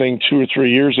toe thing 2 or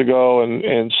 3 years ago,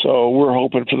 and so we're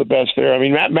hoping for the best there. I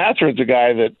mean, Mathurin's a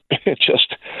guy that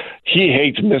he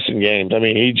hates missing games. I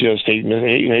mean, he just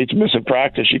hates missing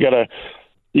practice. You gotta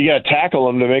tackle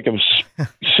him to make him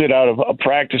sit out of a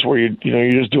practice where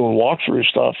you're just doing walkthrough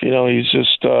stuff. He's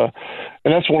just, and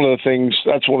that's one of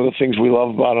the things we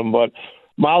love about him. But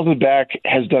Miles is back,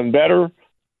 has done better.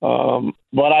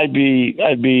 But I'd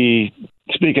be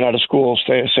speaking out of school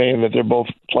saying that they're both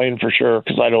playing for sure,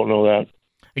 because I don't know that.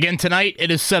 Again, tonight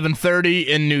it is 7:30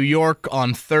 in New York.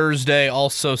 On Thursday,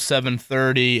 also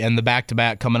 7:30, and the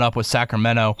back-to-back coming up with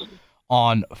Sacramento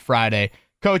on Friday.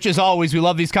 Coach, as always, we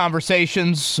love these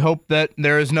conversations. Hope that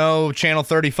there is no Channel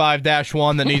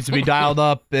 35-1 that needs to be dialed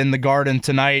up in the Garden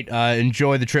tonight.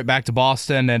 Enjoy the trip back to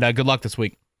Boston, and good luck this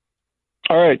week.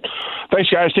 All right. Thanks,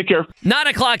 guys. Take care. 9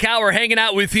 o'clock hour hanging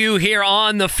out with you here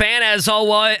on The Fan. As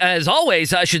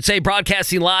always, I should say,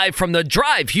 broadcasting live from the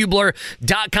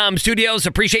DriveHubler.com studios.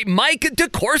 Appreciate Mike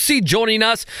DeCourcy joining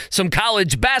us. Some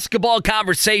college basketball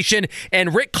conversation.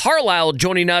 And Rick Carlisle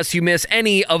joining us. You miss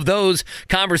any of those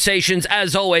conversations,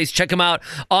 as always, check them out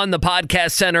on the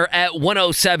podcast center at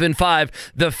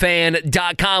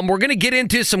 1075thefan.com. We're going to get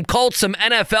into some Colts, some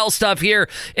NFL stuff here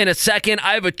in a second.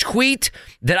 I have a tweet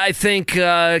that I think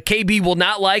KB will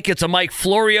not like. It's a Mike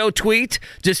Florio tweet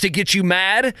just to get you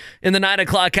mad in the 9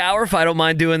 o'clock hour, if I don't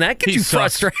mind doing that. Get you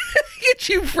frustrated. Get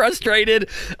you frustrated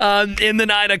in the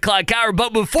 9 o'clock hour.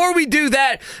 But before we do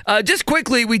that, just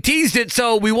quickly, we teased it,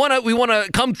 so we want to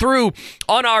come through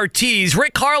on our tease.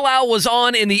 Rick Carlisle was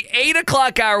on in the 8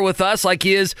 o'clock hour with us, like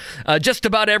he is just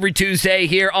about every Tuesday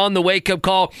here on the Wake Up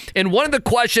Call. And one of the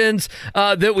questions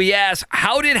that we asked,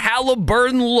 how did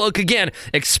Halliburton look? Again,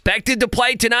 expected to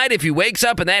play tonight. If he wakes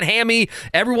up and that hammy,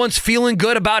 everyone's feeling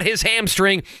good about his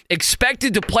hamstring.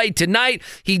 Expected to play tonight.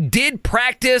 He did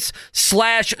practice /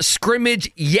 scrimmage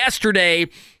yesterday.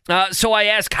 So I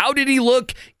asked, how did he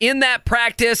look in that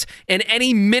practice, and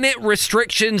any minute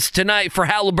restrictions tonight for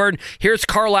Halliburton? Here's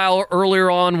Carlisle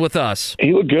earlier on with us.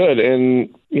 He looked good,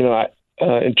 and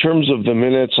in terms of the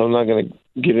minutes, I'm not going to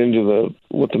get into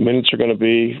what the minutes are going to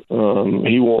be.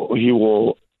 He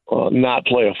will not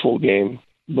play a full game,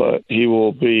 but he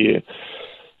will be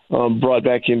brought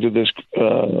back into this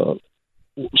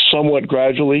somewhat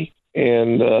gradually,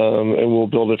 and we'll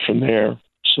build it from there.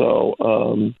 So,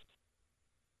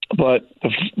 but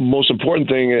the most important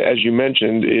thing, as you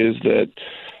mentioned, is that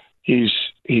he's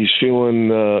feeling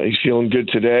good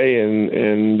today,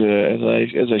 and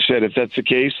as I said, if that's the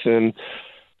case, then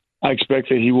I expect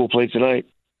that he will play tonight.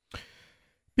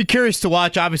 Be curious to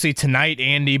watch, obviously, tonight,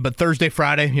 Andy, but Thursday,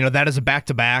 Friday, that is a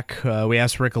back-to-back. We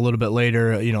asked Rick a little bit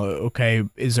later, okay,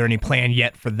 is there any plan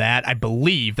yet for that? I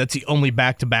believe that's the only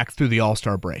back-to-back through the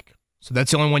All-Star break. So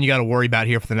that's the only one you got to worry about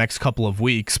here for the next couple of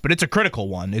weeks, but it's a critical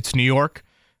one. It's New York,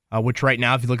 which right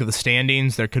now, if you look at the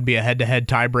standings, there could be a head-to-head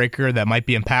tiebreaker that might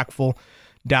be impactful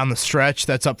down the stretch.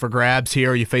 That's up for grabs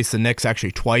here. You face the Knicks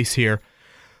actually twice here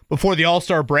before the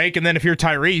All-Star break. And then if you're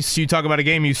Tyrese, you talk about a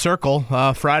game you circle.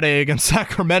 Friday against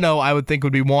Sacramento, I would think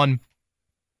would be one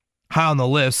high on the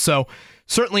list. So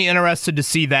certainly interested to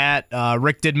see that.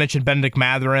 Rick did mention Benedict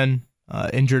Mathurin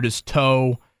injured his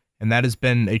toe, and that has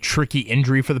been a tricky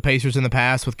injury for the Pacers in the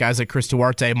past with guys like Chris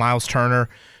Duarte, Miles Turner.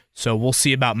 So we'll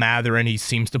see about Mathurin. He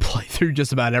seems to play through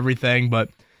just about everything, but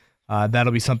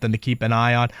that'll be something to keep an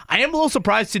eye on. I am a little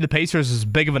surprised to see the Pacers as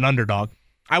big of an underdog.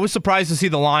 I was surprised to see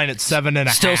the line at 7.5.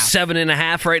 Still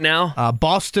 7.5 right now?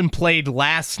 Boston played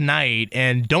last night,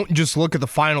 and don't just look at the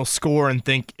final score and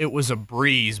think it was a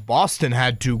breeze. Boston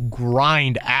had to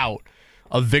grind out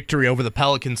a victory over the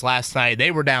Pelicans last night.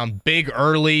 They were down big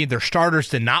early. Their starters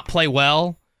did not play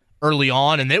well early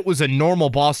on, and it was a normal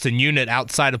Boston unit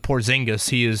outside of Porzingis.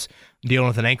 He is dealing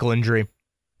with an ankle injury.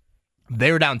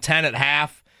 They were down 10 at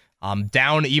half.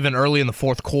 Down even early in the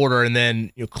fourth quarter, and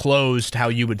then closed how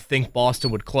you would think Boston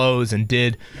would close, and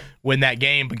did win that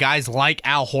game. But guys like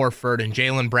Al Horford and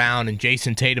Jaylen Brown and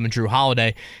Jason Tatum and Drew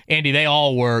Holiday, Andy, they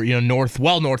all were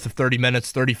well north of 30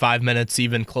 minutes, 35 minutes,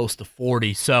 even close to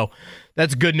 40. So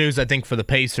that's good news, I think, for the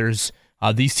Pacers.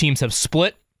 These teams have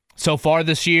split so far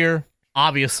this year.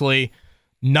 Obviously,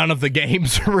 none of the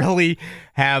games really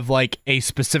have like a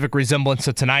specific resemblance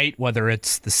to tonight, whether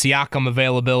it's the Siakam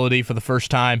availability for the first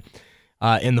time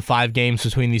in the 5 games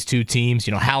between these two teams.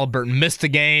 Halliburton missed a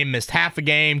game, missed half a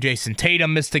game. Jason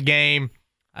Tatum missed a game.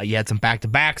 You had some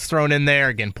back-to-backs thrown in there.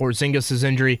 Again, Porzingis'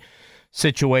 injury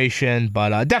situation,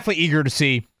 but definitely eager to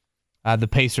see the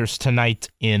Pacers tonight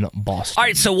in Boston. All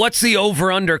right, so what's the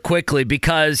over-under quickly?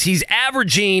 Because he's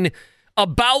averaging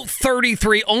about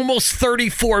 33, almost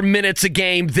 34 minutes a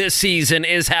game this season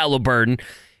is Halliburton.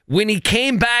 When he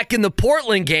came back in the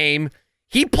Portland game,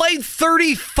 he played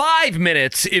 35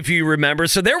 minutes, if you remember.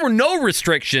 So there were no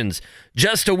restrictions.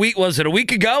 Just a week, was it a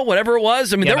week ago? Whatever it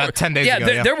was. I mean, about 10 days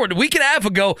ago. There were a week and a half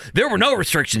ago. There were no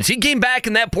restrictions. He came back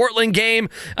in that Portland game,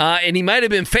 and he might have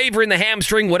been favoring the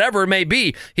hamstring, whatever it may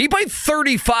be. He played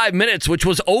 35 minutes, which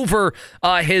was over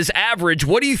his average.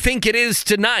 What do you think it is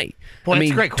tonight? Boy,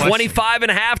 that's a great question. 25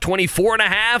 and a half, 24 and a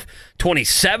half,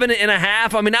 27 and a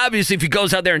half. I mean, obviously, if he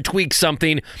goes out there and tweaks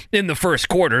something in the first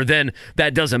quarter, then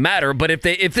that doesn't matter. But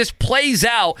if this plays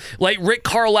out like Rick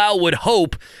Carlisle would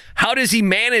hope, how does he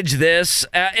manage this?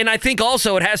 And I think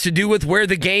also it has to do with where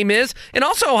the game is and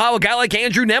also how a guy like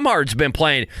Andrew Nembhard's been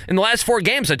playing in the last 4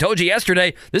 games. I told you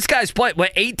yesterday, this guy's played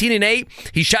 18 and 8.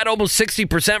 He shot almost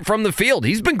 60% from the field.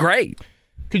 He's been great.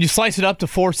 Could you slice it up to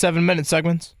 4 7-minute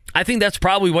segments? I think that's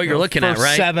probably what you're looking at,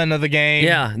 right? 7 of the game.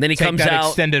 Yeah, and then he take comes that out.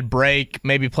 Extended break,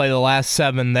 maybe play the last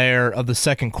 7 there of the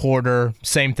second quarter.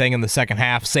 Same thing in the second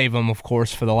half. Save him, of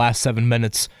course, for the last 7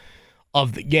 minutes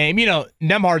of the game. You know,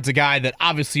 Nembhard's a guy that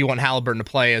obviously you want Halliburton to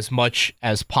play as much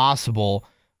as possible.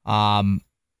 You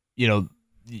know,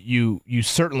 you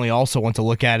certainly also want to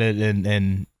look at it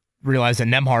and realize that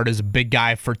Nembhard is a big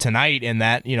guy for tonight, and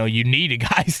that, you know, you need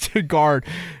guys to guard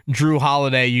Drew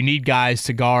Holiday. You need guys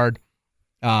to guard,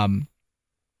 you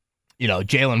know,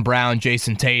 Jaylen Brown,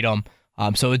 Jason Tatum.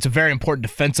 So it's a very important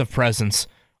defensive presence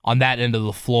on that end of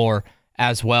the floor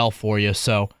as well for you.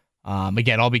 So,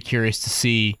 again, I'll be curious to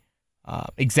see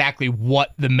exactly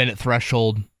what the minute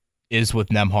threshold is with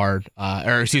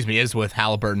is with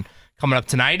Halliburton coming up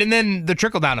tonight. And then the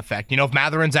trickle-down effect. You know, if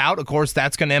Mathurin's out, of course,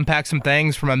 that's going to impact some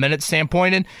things from a minute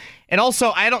standpoint. And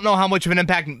also, I don't know how much of an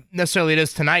impact necessarily it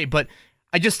is tonight, but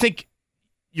I just think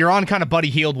you're on kind of Buddy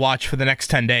Hield watch for the next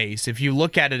 10 days. If you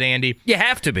look at it, Andy. You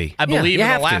have to be. I believe in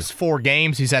the last 4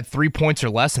 games, he's had 3 points or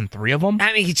less in 3 of them.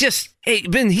 I mean,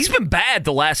 he's been bad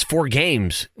the last 4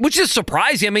 games, which is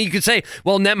surprising. I mean, you could say,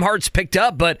 well, Nembhard's picked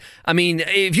up, but, I mean,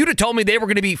 if you'd have told me they were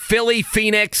going to be Philly,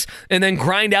 Phoenix, and then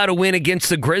grind out a win against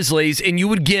the Grizzlies, and you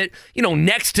would get, you know,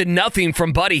 next to nothing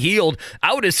from Buddy Hield,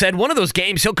 I would have said one of those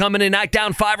games he'll come in and knock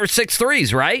down 5 or 6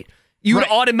 threes, right? You would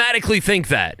automatically think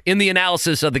that in the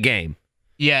analysis of the game.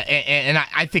 Yeah, and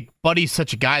I think Buddy's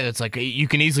such a guy that's like, you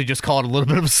can easily just call it a little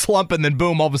bit of a slump, and then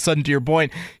boom, all of a sudden, to your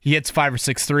point, he hits 5 or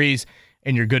 6 threes,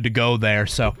 and you're good to go there.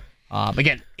 So,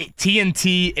 again,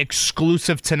 TNT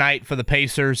exclusive tonight for the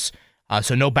Pacers.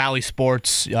 So no Bally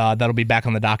Sports. That'll be back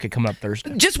on the docket coming up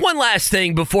Thursday. Just one last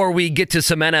thing before we get to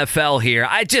some NFL here.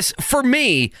 For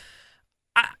me,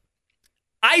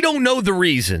 I don't know the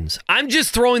reasons. I'm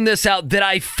just throwing this out that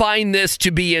I find this to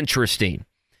be interesting.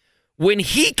 When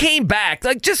he came back,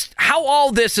 like just how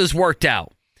all this has worked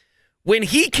out. When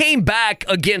he came back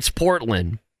against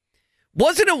Portland,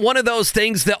 wasn't it one of those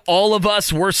things that all of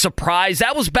us were surprised?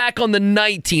 That was back on the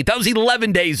 19th. That was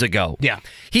 11 days ago. Yeah.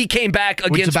 He came back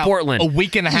against Portland. A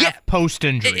week and a half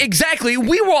post-injury. Exactly.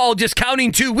 We were all just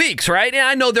counting 2 weeks, right? And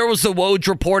I know there was the Woj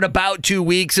report about 2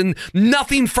 weeks and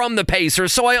nothing from the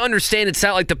Pacers. So I understand it's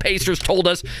not like the Pacers told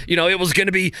us, you know, it was going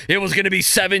to be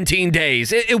 17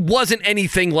 days. It wasn't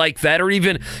anything like that, or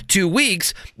even 2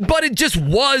 weeks. But it just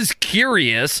was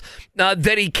curious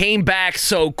that he came back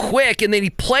so quick, and then he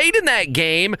played in that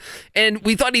game, and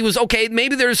we thought he was okay.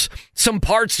 Maybe there's some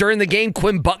parts during the game.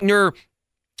 Quinn Buckner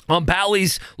on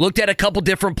Bally's looked at a couple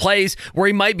different plays where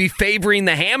he might be favoring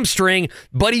the hamstring,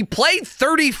 but he played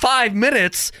 35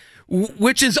 minutes,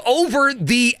 which is over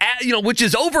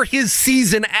his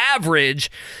season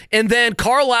average. And then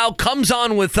Carlisle comes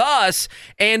on with us,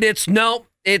 and it's not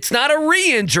a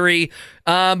re-injury,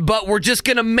 but we're just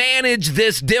going to manage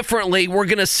this differently. We're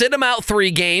going to sit him out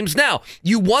 3 games. Now,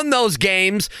 you won those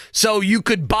games, so you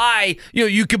could buy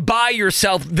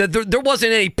yourself that there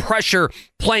wasn't any pressure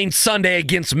playing Sunday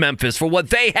against Memphis for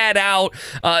what they had out.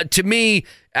 To me,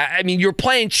 I mean, you're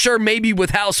playing, sure, maybe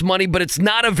with house money, but it's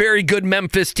not a very good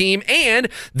Memphis team. And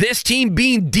this team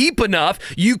being deep enough,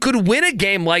 you could win a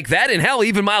game like that. And hell,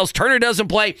 even Miles Turner doesn't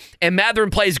play, and Mathurin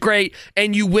plays great,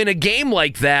 and you win a game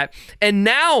like that. And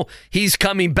now he's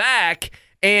coming back,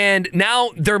 and now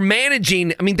they're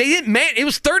managing. I mean, they didn't it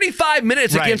was 35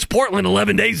 minutes against Portland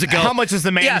 11 days ago. How much is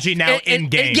the managing now in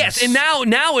games? Yes, and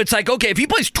now it's like, okay, if he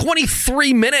plays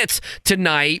 23 minutes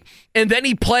tonight, and then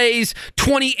he plays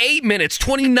 28 minutes,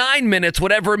 29 minutes,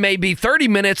 whatever it may be, 30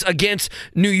 minutes against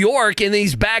New York, and then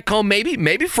he's back home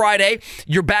maybe Friday.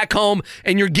 You're back home,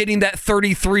 and you're getting that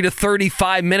 33 to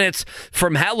 35 minutes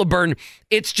from Halliburton.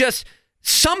 It's just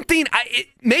something,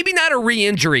 maybe not a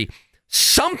re-injury,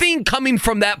 something coming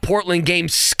from that Portland game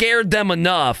scared them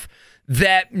enough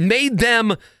that made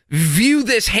them view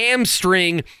this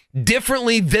hamstring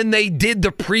differently than they did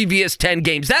the previous 10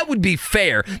 games. That would be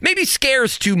fair. Maybe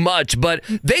scares too much, but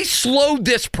they slowed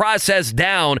this process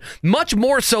down much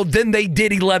more so than they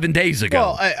did 11 days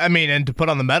ago. Well, I mean, and to put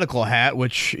on the medical hat,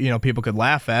 which, you know, people could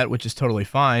laugh at, which is totally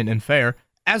fine and fair,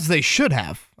 as they should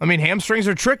have. I mean, hamstrings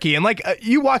are tricky. And like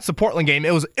you watched the Portland game,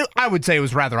 I would say it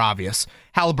was rather obvious.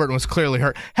 Halliburton was clearly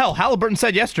hurt. Hell, Halliburton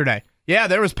said yesterday, Yeah,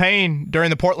 there was pain during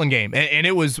the Portland game, and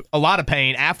it was a lot of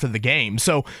pain after the game.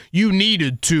 So you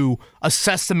needed to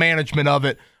assess the management of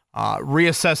it,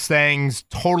 reassess things,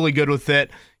 totally good with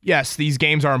it. Yes, these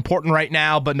games are important right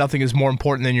now, but nothing is more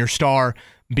important than your star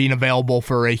being available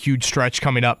for a huge stretch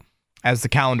coming up as the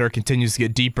calendar continues to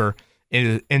get deeper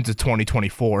into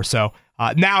 2024. So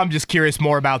now I'm just curious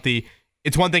more about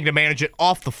it's one thing to manage it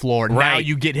off the floor. Right. Now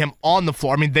you get him on the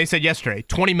floor. I mean, they said yesterday,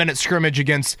 20-minute scrimmage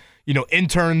against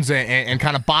interns and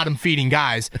kind of bottom-feeding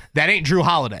guys. That ain't Drew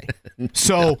Holiday.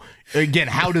 So, again,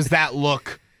 how does that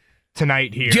look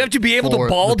tonight here? Do you have to be able to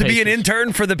ball to be an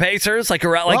intern for the Pacers? Like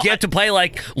you have to play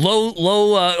like low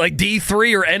like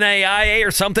D3 or NAIA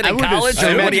or something in college?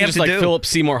 I what do you have just to like do? Philip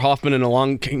Seymour Hoffman and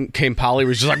along came Polly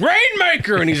was just like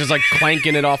Rainmaker, and he's just like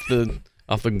clanking it off the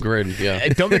grid. Yeah, I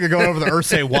don't think you're going over the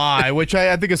Ursay Y, which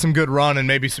I think is some good run and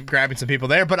maybe grabbing some people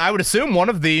there. But I would assume one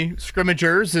of the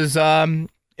scrimmagers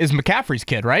is McCaffrey's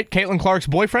kid, right? Caitlin Clark's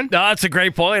boyfriend? No, that's a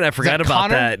great point. I forgot about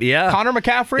that. Yeah. Connor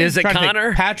McCaffrey? Is it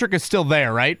Connor? Patrick is still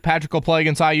there, right? Patrick will play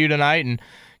against IU tonight, and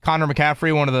Connor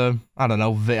McCaffrey, one of the, I don't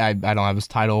know, I don't have his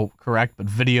title correct, but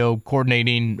video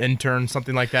coordinating intern,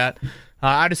 something like that.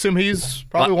 I'd assume he's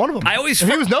probably one of them.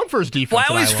 He was known for his defense. Well,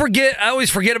 I always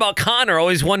forget about Connor. I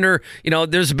always wonder,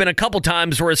 there's been a couple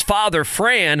times where his father,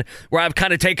 Fran, where I've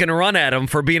kind of taken a run at him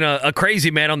for being a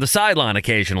crazy man on the sideline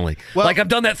occasionally. Well, like I've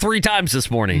done that 3 times this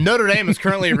morning. Notre Dame is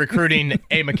currently recruiting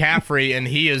a McCaffrey, and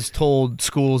he has told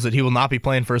schools that he will not be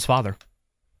playing for his father.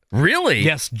 Really?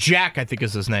 Yes, Jack, I think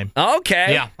is his name.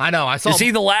 Okay. Yeah, I know. Is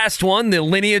he the last one, the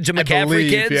lineage of McCaffrey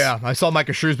kids? Yeah, I saw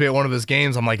Micah Shrewsbury at one of his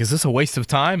games. I'm like, is this a waste of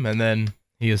time? And then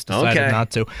he has decided not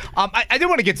to. I did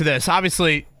want to get to this.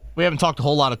 Obviously, we haven't talked a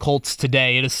whole lot of Colts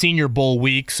today. It is Senior Bowl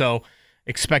week, so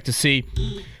expect to see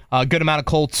a good amount of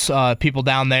Colts people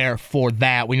down there for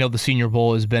that. We know the Senior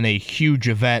Bowl has been a huge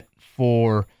event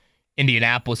for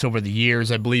Indianapolis over the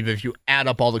years. I believe if you add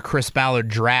up all the Chris Ballard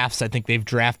drafts, I think they've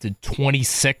drafted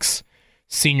 26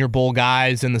 Senior Bowl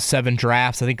guys in the 7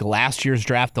 drafts. I think last year's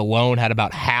draft alone had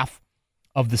about half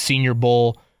of the Senior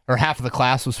Bowl, or half of the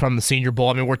class was from the Senior Bowl.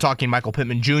 I mean, we're talking Michael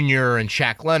Pittman Jr. and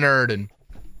Shaq Leonard and,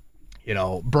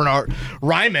 Bernard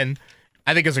Ryman,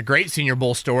 I think is a great Senior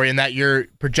Bowl story in that you're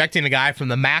projecting a guy from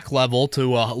the MAC level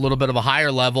to a little bit of a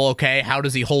higher level. Okay, how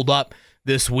does he hold up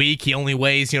this week? He only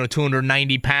weighs,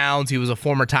 290 pounds. He was a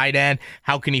former tight end.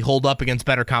 How can he hold up against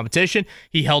better competition?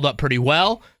 He held up pretty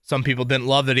well. Some people didn't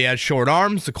love that he had short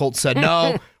arms. The Colts said,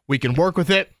 no, we can work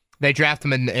with it. They draft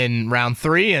him in round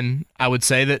 3, and I would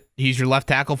say that he's your left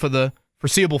tackle for the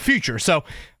foreseeable future. So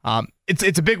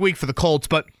it's a big week for the Colts.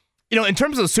 But, in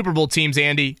terms of the Super Bowl teams,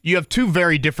 Andy, you have 2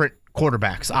 very different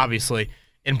quarterbacks, obviously,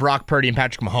 in Brock Purdy and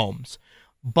Patrick Mahomes.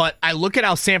 But I look at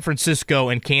how San Francisco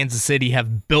and Kansas City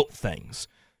have built things.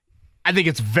 I think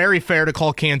it's very fair to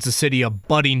call Kansas City a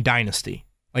budding dynasty.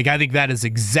 Like, I think that is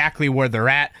exactly where they're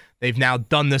at. They've now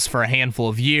done this for a handful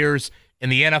of years. In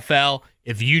the NFL,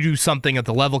 if you do something at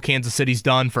the level Kansas City's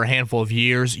done for a handful of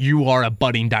years, you are a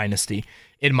budding dynasty,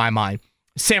 in my mind.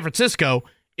 San Francisco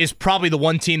is probably the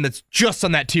one team that's just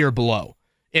on that tier below,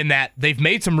 in that they've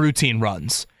made some routine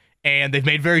runs, and they've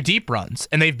made very deep runs,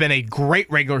 and they've been a great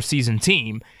regular season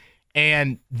team,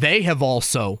 and they have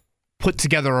also put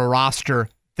together a roster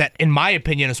that, in my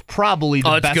opinion, is probably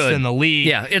the best in the league.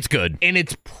 Yeah, it's good. And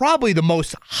it's probably the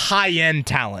most high-end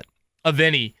talent of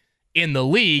any in the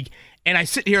league. And I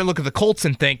sit here and look at the Colts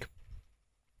and think,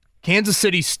 Kansas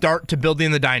City start to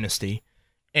building the dynasty,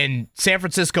 and San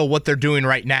Francisco, what they're doing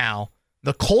right now,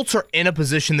 the Colts are in a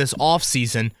position this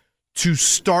offseason to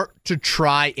start to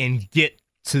try and get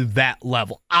to that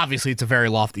level. Obviously, it's a very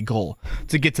lofty goal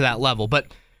to get to that level,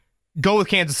 but go with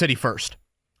Kansas City first.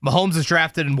 Mahomes is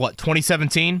drafted in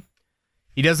 2017?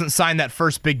 He doesn't sign that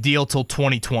first big deal till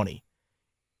 2020.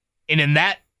 And in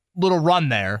that little run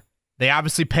there, they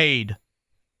obviously paid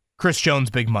Chris Jones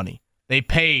big money. They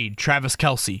paid Travis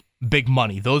Kelce big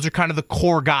money. Those are kind of the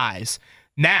core guys.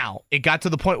 Now, it got to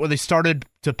the point where they started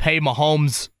to pay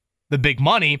Mahomes the big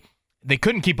money. They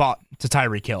couldn't keep on to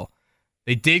Tyreek Hill.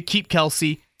 They did keep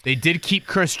Kelce. They did keep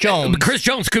Chris Jones. Chris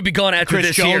Jones could be gone after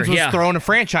this year. Chris Jones was throwing a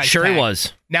franchise Sure tag. He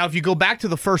was. Now, if you go back to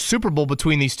the first Super Bowl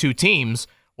between these two teams,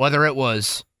 whether it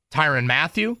was Tyrann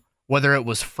Mathieu, whether it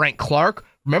was Frank Clark,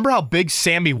 remember how big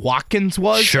Sammy Watkins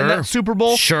was in that Super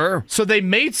Bowl? Sure. So they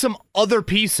made some other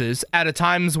pieces at a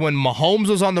times when Mahomes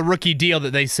was on the rookie deal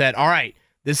that they said, all right,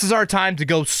 this is our time to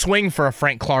go swing for a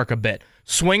Frank Clark a bit.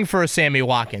 Swing for a Sammy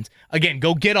Watkins. Again,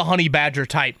 go get a Honey Badger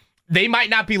type. They might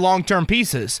not be long-term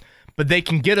pieces, but they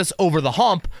can get us over the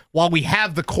hump while we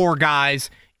have the core guys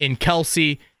in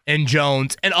Kelce and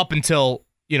Jones, and up until,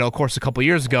 of course, a couple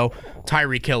years ago,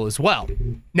 Tyreek Hill as well.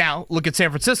 Now, look at San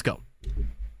Francisco.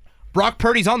 Brock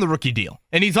Purdy's on the rookie deal,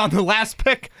 and he's on the last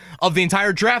pick of the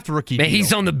entire draft rookie deal.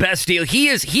 He's on the best deal. He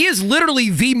is literally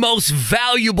the most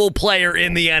valuable player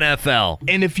in the NFL.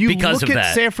 And if you look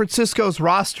at San Francisco's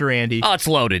roster, Andy, it's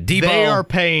loaded. Debo, they are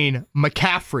paying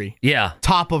McCaffrey,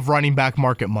 top of running back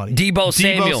market money. Debo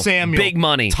Samuel, big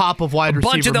money, top of wide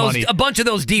receiver money. A bunch of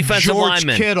those defensive George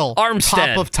linemen, Kittle,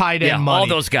 Armstead, top of tight end money. All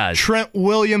those guys. Trent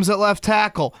Williams at left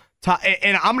tackle,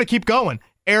 and I'm going to keep going.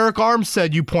 Eric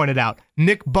Armstead, you pointed out.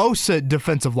 Nick Bosa,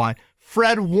 defensive line.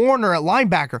 Fred Warner at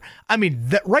linebacker. I mean,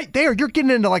 that right there, you're getting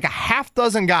into like a half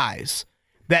dozen guys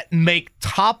that make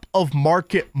top of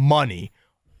market money.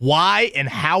 Why and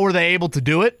how are they able to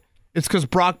do it? It's because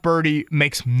Brock Purdy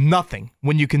makes nothing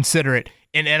when you consider it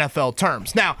in NFL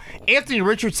terms. Now, Anthony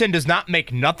Richardson does not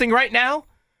make nothing right now,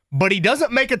 but he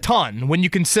doesn't make a ton when you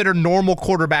consider normal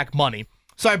quarterback money.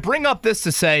 So I bring up this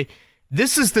to say,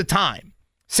 this is the time.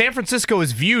 San Francisco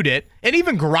has viewed it, and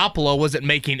even Garoppolo wasn't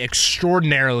making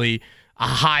extraordinarily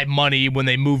high money when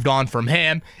they moved on from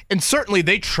him. And certainly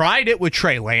they tried it with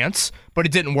Trey Lance, but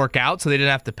it didn't work out, so they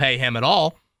didn't have to pay him at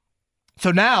all.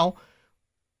 So now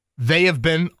they have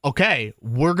been, okay,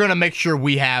 we're going to make sure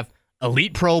we have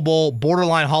elite Pro Bowl,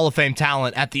 borderline Hall of Fame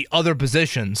talent at the other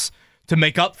positions to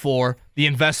make up for the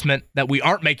investment that we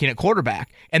aren't making at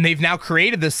quarterback. And they've now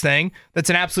created this thing that's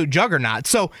an absolute juggernaut.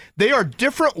 So they are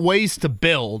different ways to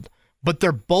build, but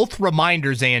they're both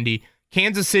reminders, Andy.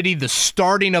 Kansas City, the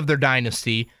starting of their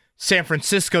dynasty. San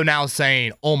Francisco now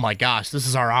saying, oh my gosh, this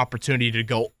is our opportunity to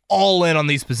go all in on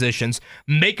these positions,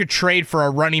 make a trade for a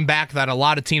running back that a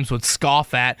lot of teams would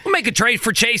scoff at. We'll make a trade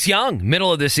for Chase Young,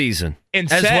 middle of the season.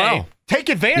 And as say, well. Take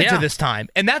advantage of this time.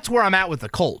 And that's where I'm at with the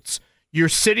Colts. You're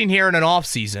sitting here in an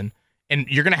offseason, and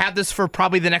you're going to have this for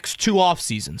probably the next 2 off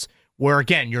seasons, where,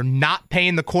 again, you're not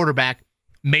paying the quarterback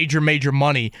major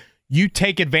money. You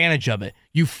take advantage of it.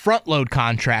 You front-load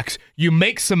contracts. You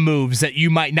make some moves that you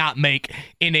might not make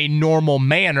in a normal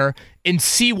manner and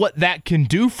see what that can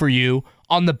do for you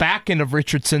on the back end of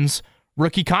Richardson's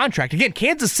rookie contract. Again,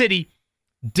 Kansas City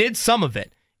did some of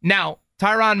it. Now,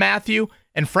 Tyrann Mathieu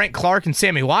and Frank Clark and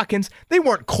Sammy Watkins, they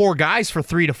weren't core guys for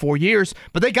 3 to 4 years,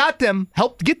 but they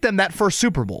helped get them that first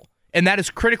Super Bowl. And that is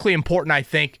critically important, I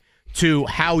think, to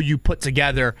how you put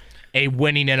together a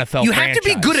winning NFL franchise. You have to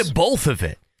be good at both of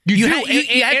it. You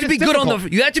have to be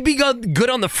good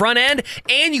on the front end,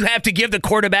 and you have to give the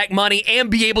quarterback money and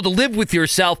be able to live with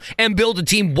yourself and build a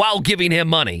team while giving him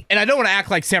money. And I don't want to act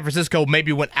like San Francisco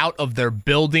maybe went out of their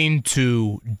building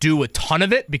to do a ton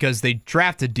of it, because they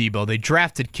drafted Debo, they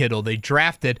drafted Kittle, they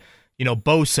drafted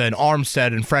Bosa and Armstead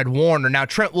and Fred Warner. Now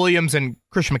Trent Williams and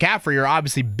Christian McCaffrey are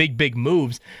obviously big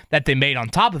moves that they made on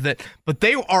top of it, but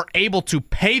they are able to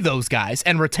pay those guys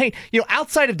and retain.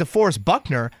 Outside of DeForest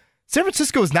Buckner, San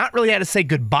Francisco has not really had to say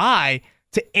goodbye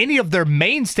to any of their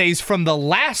mainstays from the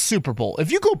last Super Bowl.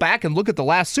 If you go back and look at the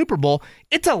last Super Bowl,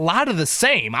 it's a lot of the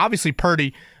same. Obviously,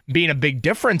 Purdy being a big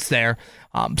difference there.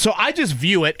 So I just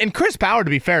view it. And Chris Bauer, to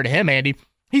be fair to him, Andy,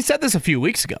 he said this a few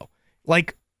weeks ago.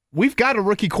 Like, we've got a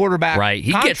rookie quarterback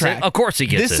contract. Gets it. Of course he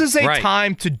gets it. This is a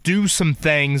time to do some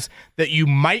things that you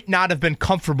might not have been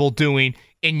comfortable doing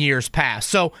in years past.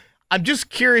 So I'm just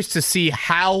curious to see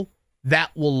how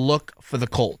that will look for the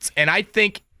Colts. And I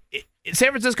think San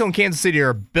Francisco and Kansas City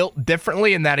are built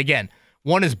differently in that, again,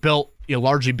 one is built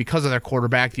largely because of their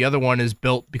quarterback. The other one is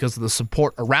built because of the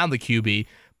support around the QB.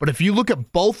 But if you look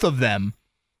at both of them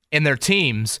and their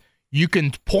teams, you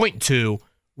can point to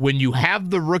when you have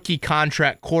the rookie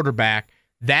contract quarterback,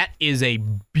 that is a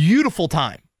beautiful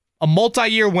time, a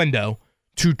multi-year window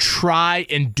to try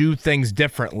and do things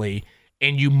differently,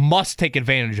 and you must take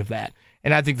advantage of that.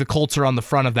 And I think the Colts are on the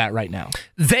front of that right now.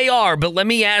 They are, but let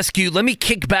me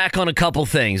kick back on a couple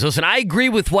things. Listen, I agree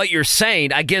with what you're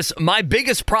saying. I guess my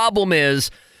biggest problem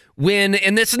is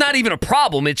and this is not even a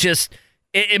problem, it's just,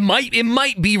 it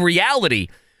might be reality.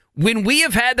 When we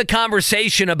have had the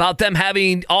conversation about them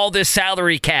having all this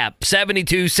salary cap, $72,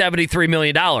 $73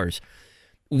 million,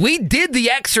 we did the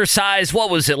exercise,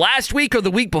 what was it, last week or the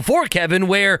week before, Kevin,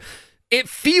 where it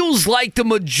feels like the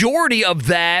majority of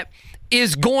that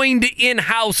is going to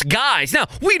in-house guys. Now,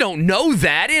 we don't know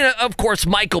that. And of course,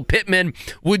 Michael Pittman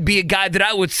would be a guy that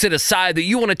I would sit aside, that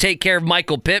you want to take care of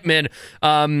Michael Pittman,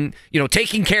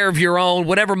 taking care of your own,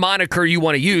 whatever moniker you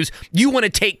want to use, you want to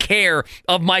take care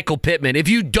of Michael Pittman. If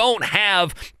you don't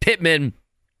have Pittman,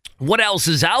 what else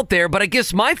is out there? But I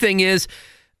guess my thing is,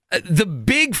 the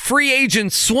big free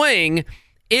agent swing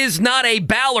is not a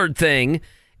Ballard thing,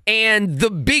 and the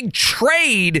big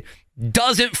trade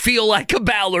doesn't feel like a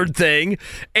Ballard thing,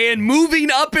 and moving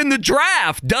up in the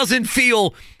draft doesn't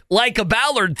feel like a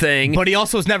Ballard thing. But he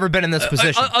also has never been in this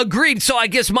position. Agreed. So I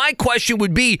guess my question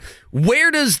would be,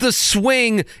 where does the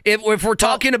swing, if we're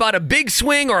talking about a big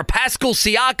swing or a Pascal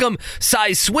Siakam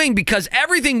size swing, because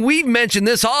everything we've mentioned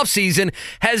this offseason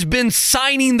has been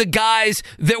signing the guys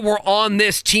that were on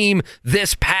this team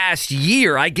this past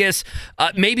year. I guess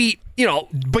maybe,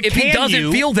 but if he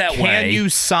doesn't feel that way. Can you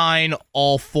sign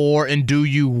all four, and do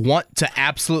you want to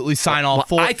absolutely sign all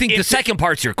four? I think the second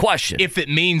part's your question. If it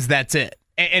means that's it.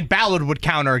 And Ballard would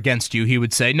counter against you. He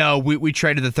would say, no, we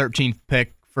traded the 13th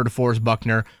pick for DeForest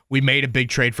Buckner. We made a big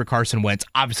trade for Carson Wentz.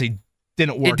 Obviously,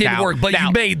 didn't work out. It didn't work, but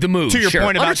you made the move. To your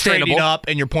point about trading up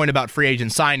and your point about free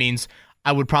agent signings,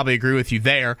 I would probably agree with you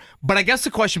there. But I guess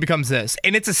the question becomes this,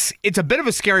 and it's a bit of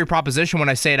a scary proposition when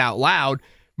I say it out loud,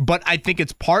 but I think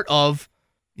it's part of,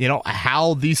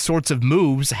 how these sorts of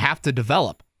moves have to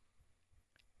develop.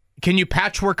 Can you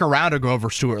patchwork around a Grover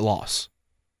Stewart loss?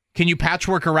 Can you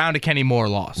patchwork around a Kenny Moore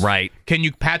loss? Right. Can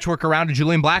you patchwork around a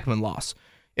Julian Blackmon loss?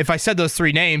 If I said those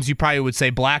three names, you probably would say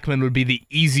Blackmon would be the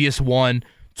easiest one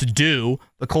to do.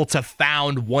 The Colts have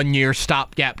found one-year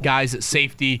stopgap guys at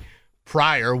safety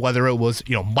prior, whether it was,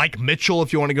 Mike Mitchell,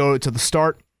 if you want to go to the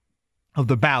start of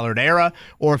the Ballard era,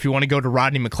 or if you want to go to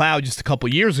Rodney McLeod just a couple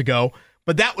years ago.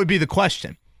 But that would be the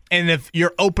question. And if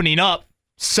you're opening up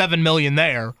 $7 million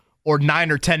there or $9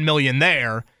 or $10 million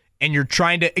there, and you're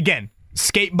trying to, again,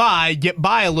 skate by, get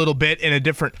by a little bit in a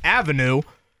different avenue,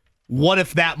 what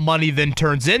if that money then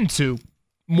turns into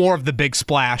more of the big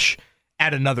splash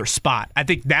at another spot? I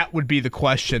think that would be the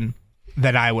question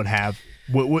that I would have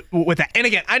with that. And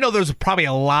again, I know there's probably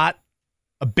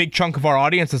a big chunk of our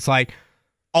audience that's like,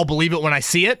 I'll believe it when I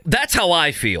see it. That's how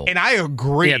I feel. And I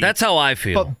agree. Yeah, that's how I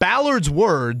feel. But Ballard's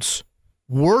words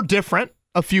were different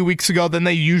a few weeks ago than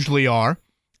they usually are.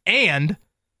 And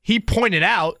he pointed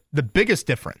out the biggest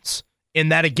difference in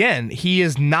that, again, he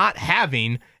is not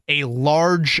having a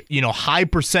large, high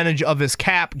percentage of his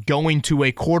cap going to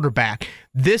a quarterback.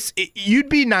 You'd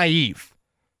be naive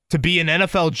to be an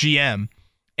NFL GM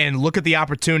and look at the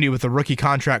opportunity with a rookie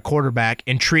contract quarterback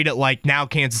and treat it like now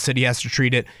Kansas City has to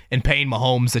treat it and paying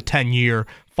Mahomes a 10-year,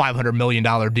 $500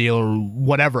 million deal or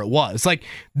whatever it was. Like,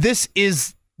 this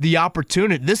is the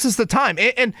opportunity. This is the time.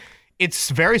 And it's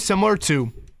very similar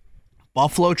to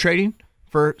Buffalo trading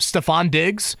for Stephon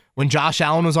Diggs when Josh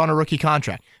Allen was on a rookie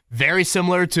contract. Very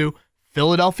similar to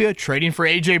Philadelphia trading for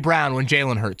A.J. Brown when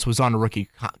Jalen Hurts was on a rookie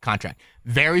contract.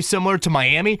 Very similar to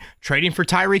Miami trading for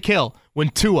Tyreek Hill when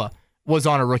Tua was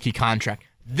on a rookie contract.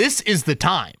 This is the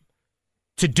time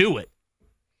to do it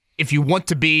if you want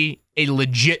to be a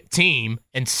legit team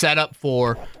and set up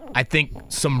for, I think,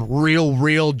 some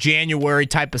real January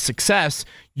type of success.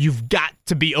 You've got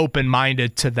to be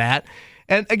open-minded to that.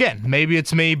 And again, maybe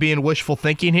it's me being wishful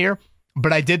thinking here,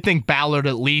 but I did think Ballard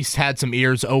at least had some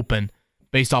ears open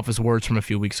based off his words from a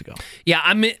few weeks ago. Yeah,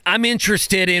 I'm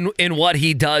interested in what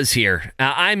he does here.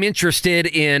 I'm interested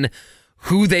in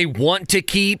who they want to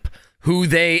keep, who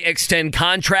they extend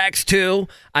contracts to.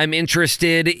 I'm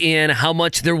interested in how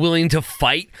much they're willing to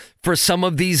fight for some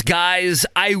of these guys.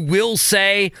 I will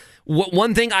say,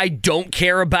 one thing I don't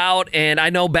care about, and I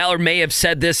know Ballard may have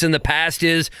said this in the past,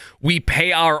 is we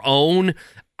pay our own.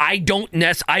 I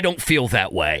don't feel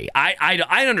that way.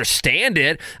 I understand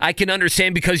it. I can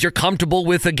understand because you're comfortable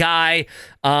with a guy,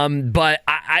 but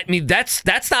I mean that's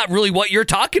not really what you're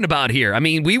talking about here. I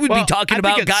mean, we would be talking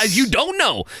about guys you don't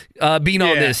know being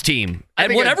on this team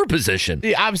at whatever position.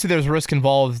 Obviously, there's risk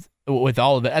involved with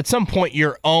all of it. At some point,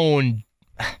 your own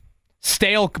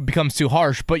stale becomes too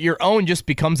harsh, but your own just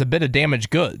becomes a bit of damaged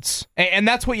goods, and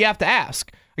that's what you have to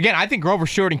ask. Again, I think Grover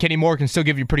Stewart and Kenny Moore can still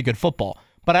give you pretty good football.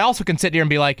 But I also can sit here and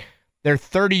be like, they're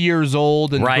 30 years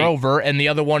old and Grover, and the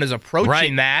other one is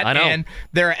approaching that. I know. And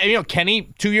they're,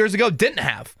 Kenny 2 years ago didn't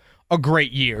have a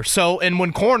great year. So, and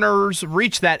when corners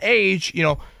reach that age,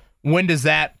 when does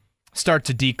that start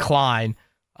to decline?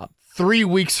 3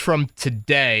 weeks from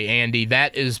today, Andy,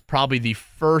 that is probably the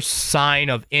first sign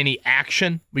of any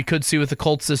action we could see with the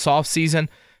Colts this offseason.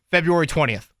 February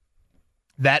 20th.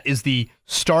 That is the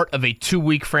start of a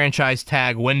 2-week franchise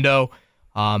tag window.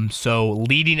 So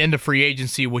leading into free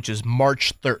agency, which is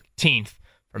March 13th,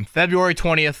 from February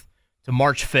 20th to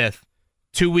March 5th,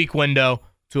 2-week window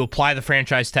to apply the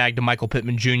franchise tag to Michael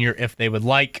Pittman Jr. if they would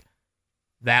like.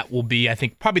 That will be, I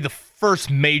think, probably the first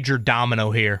major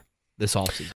domino here this offseason.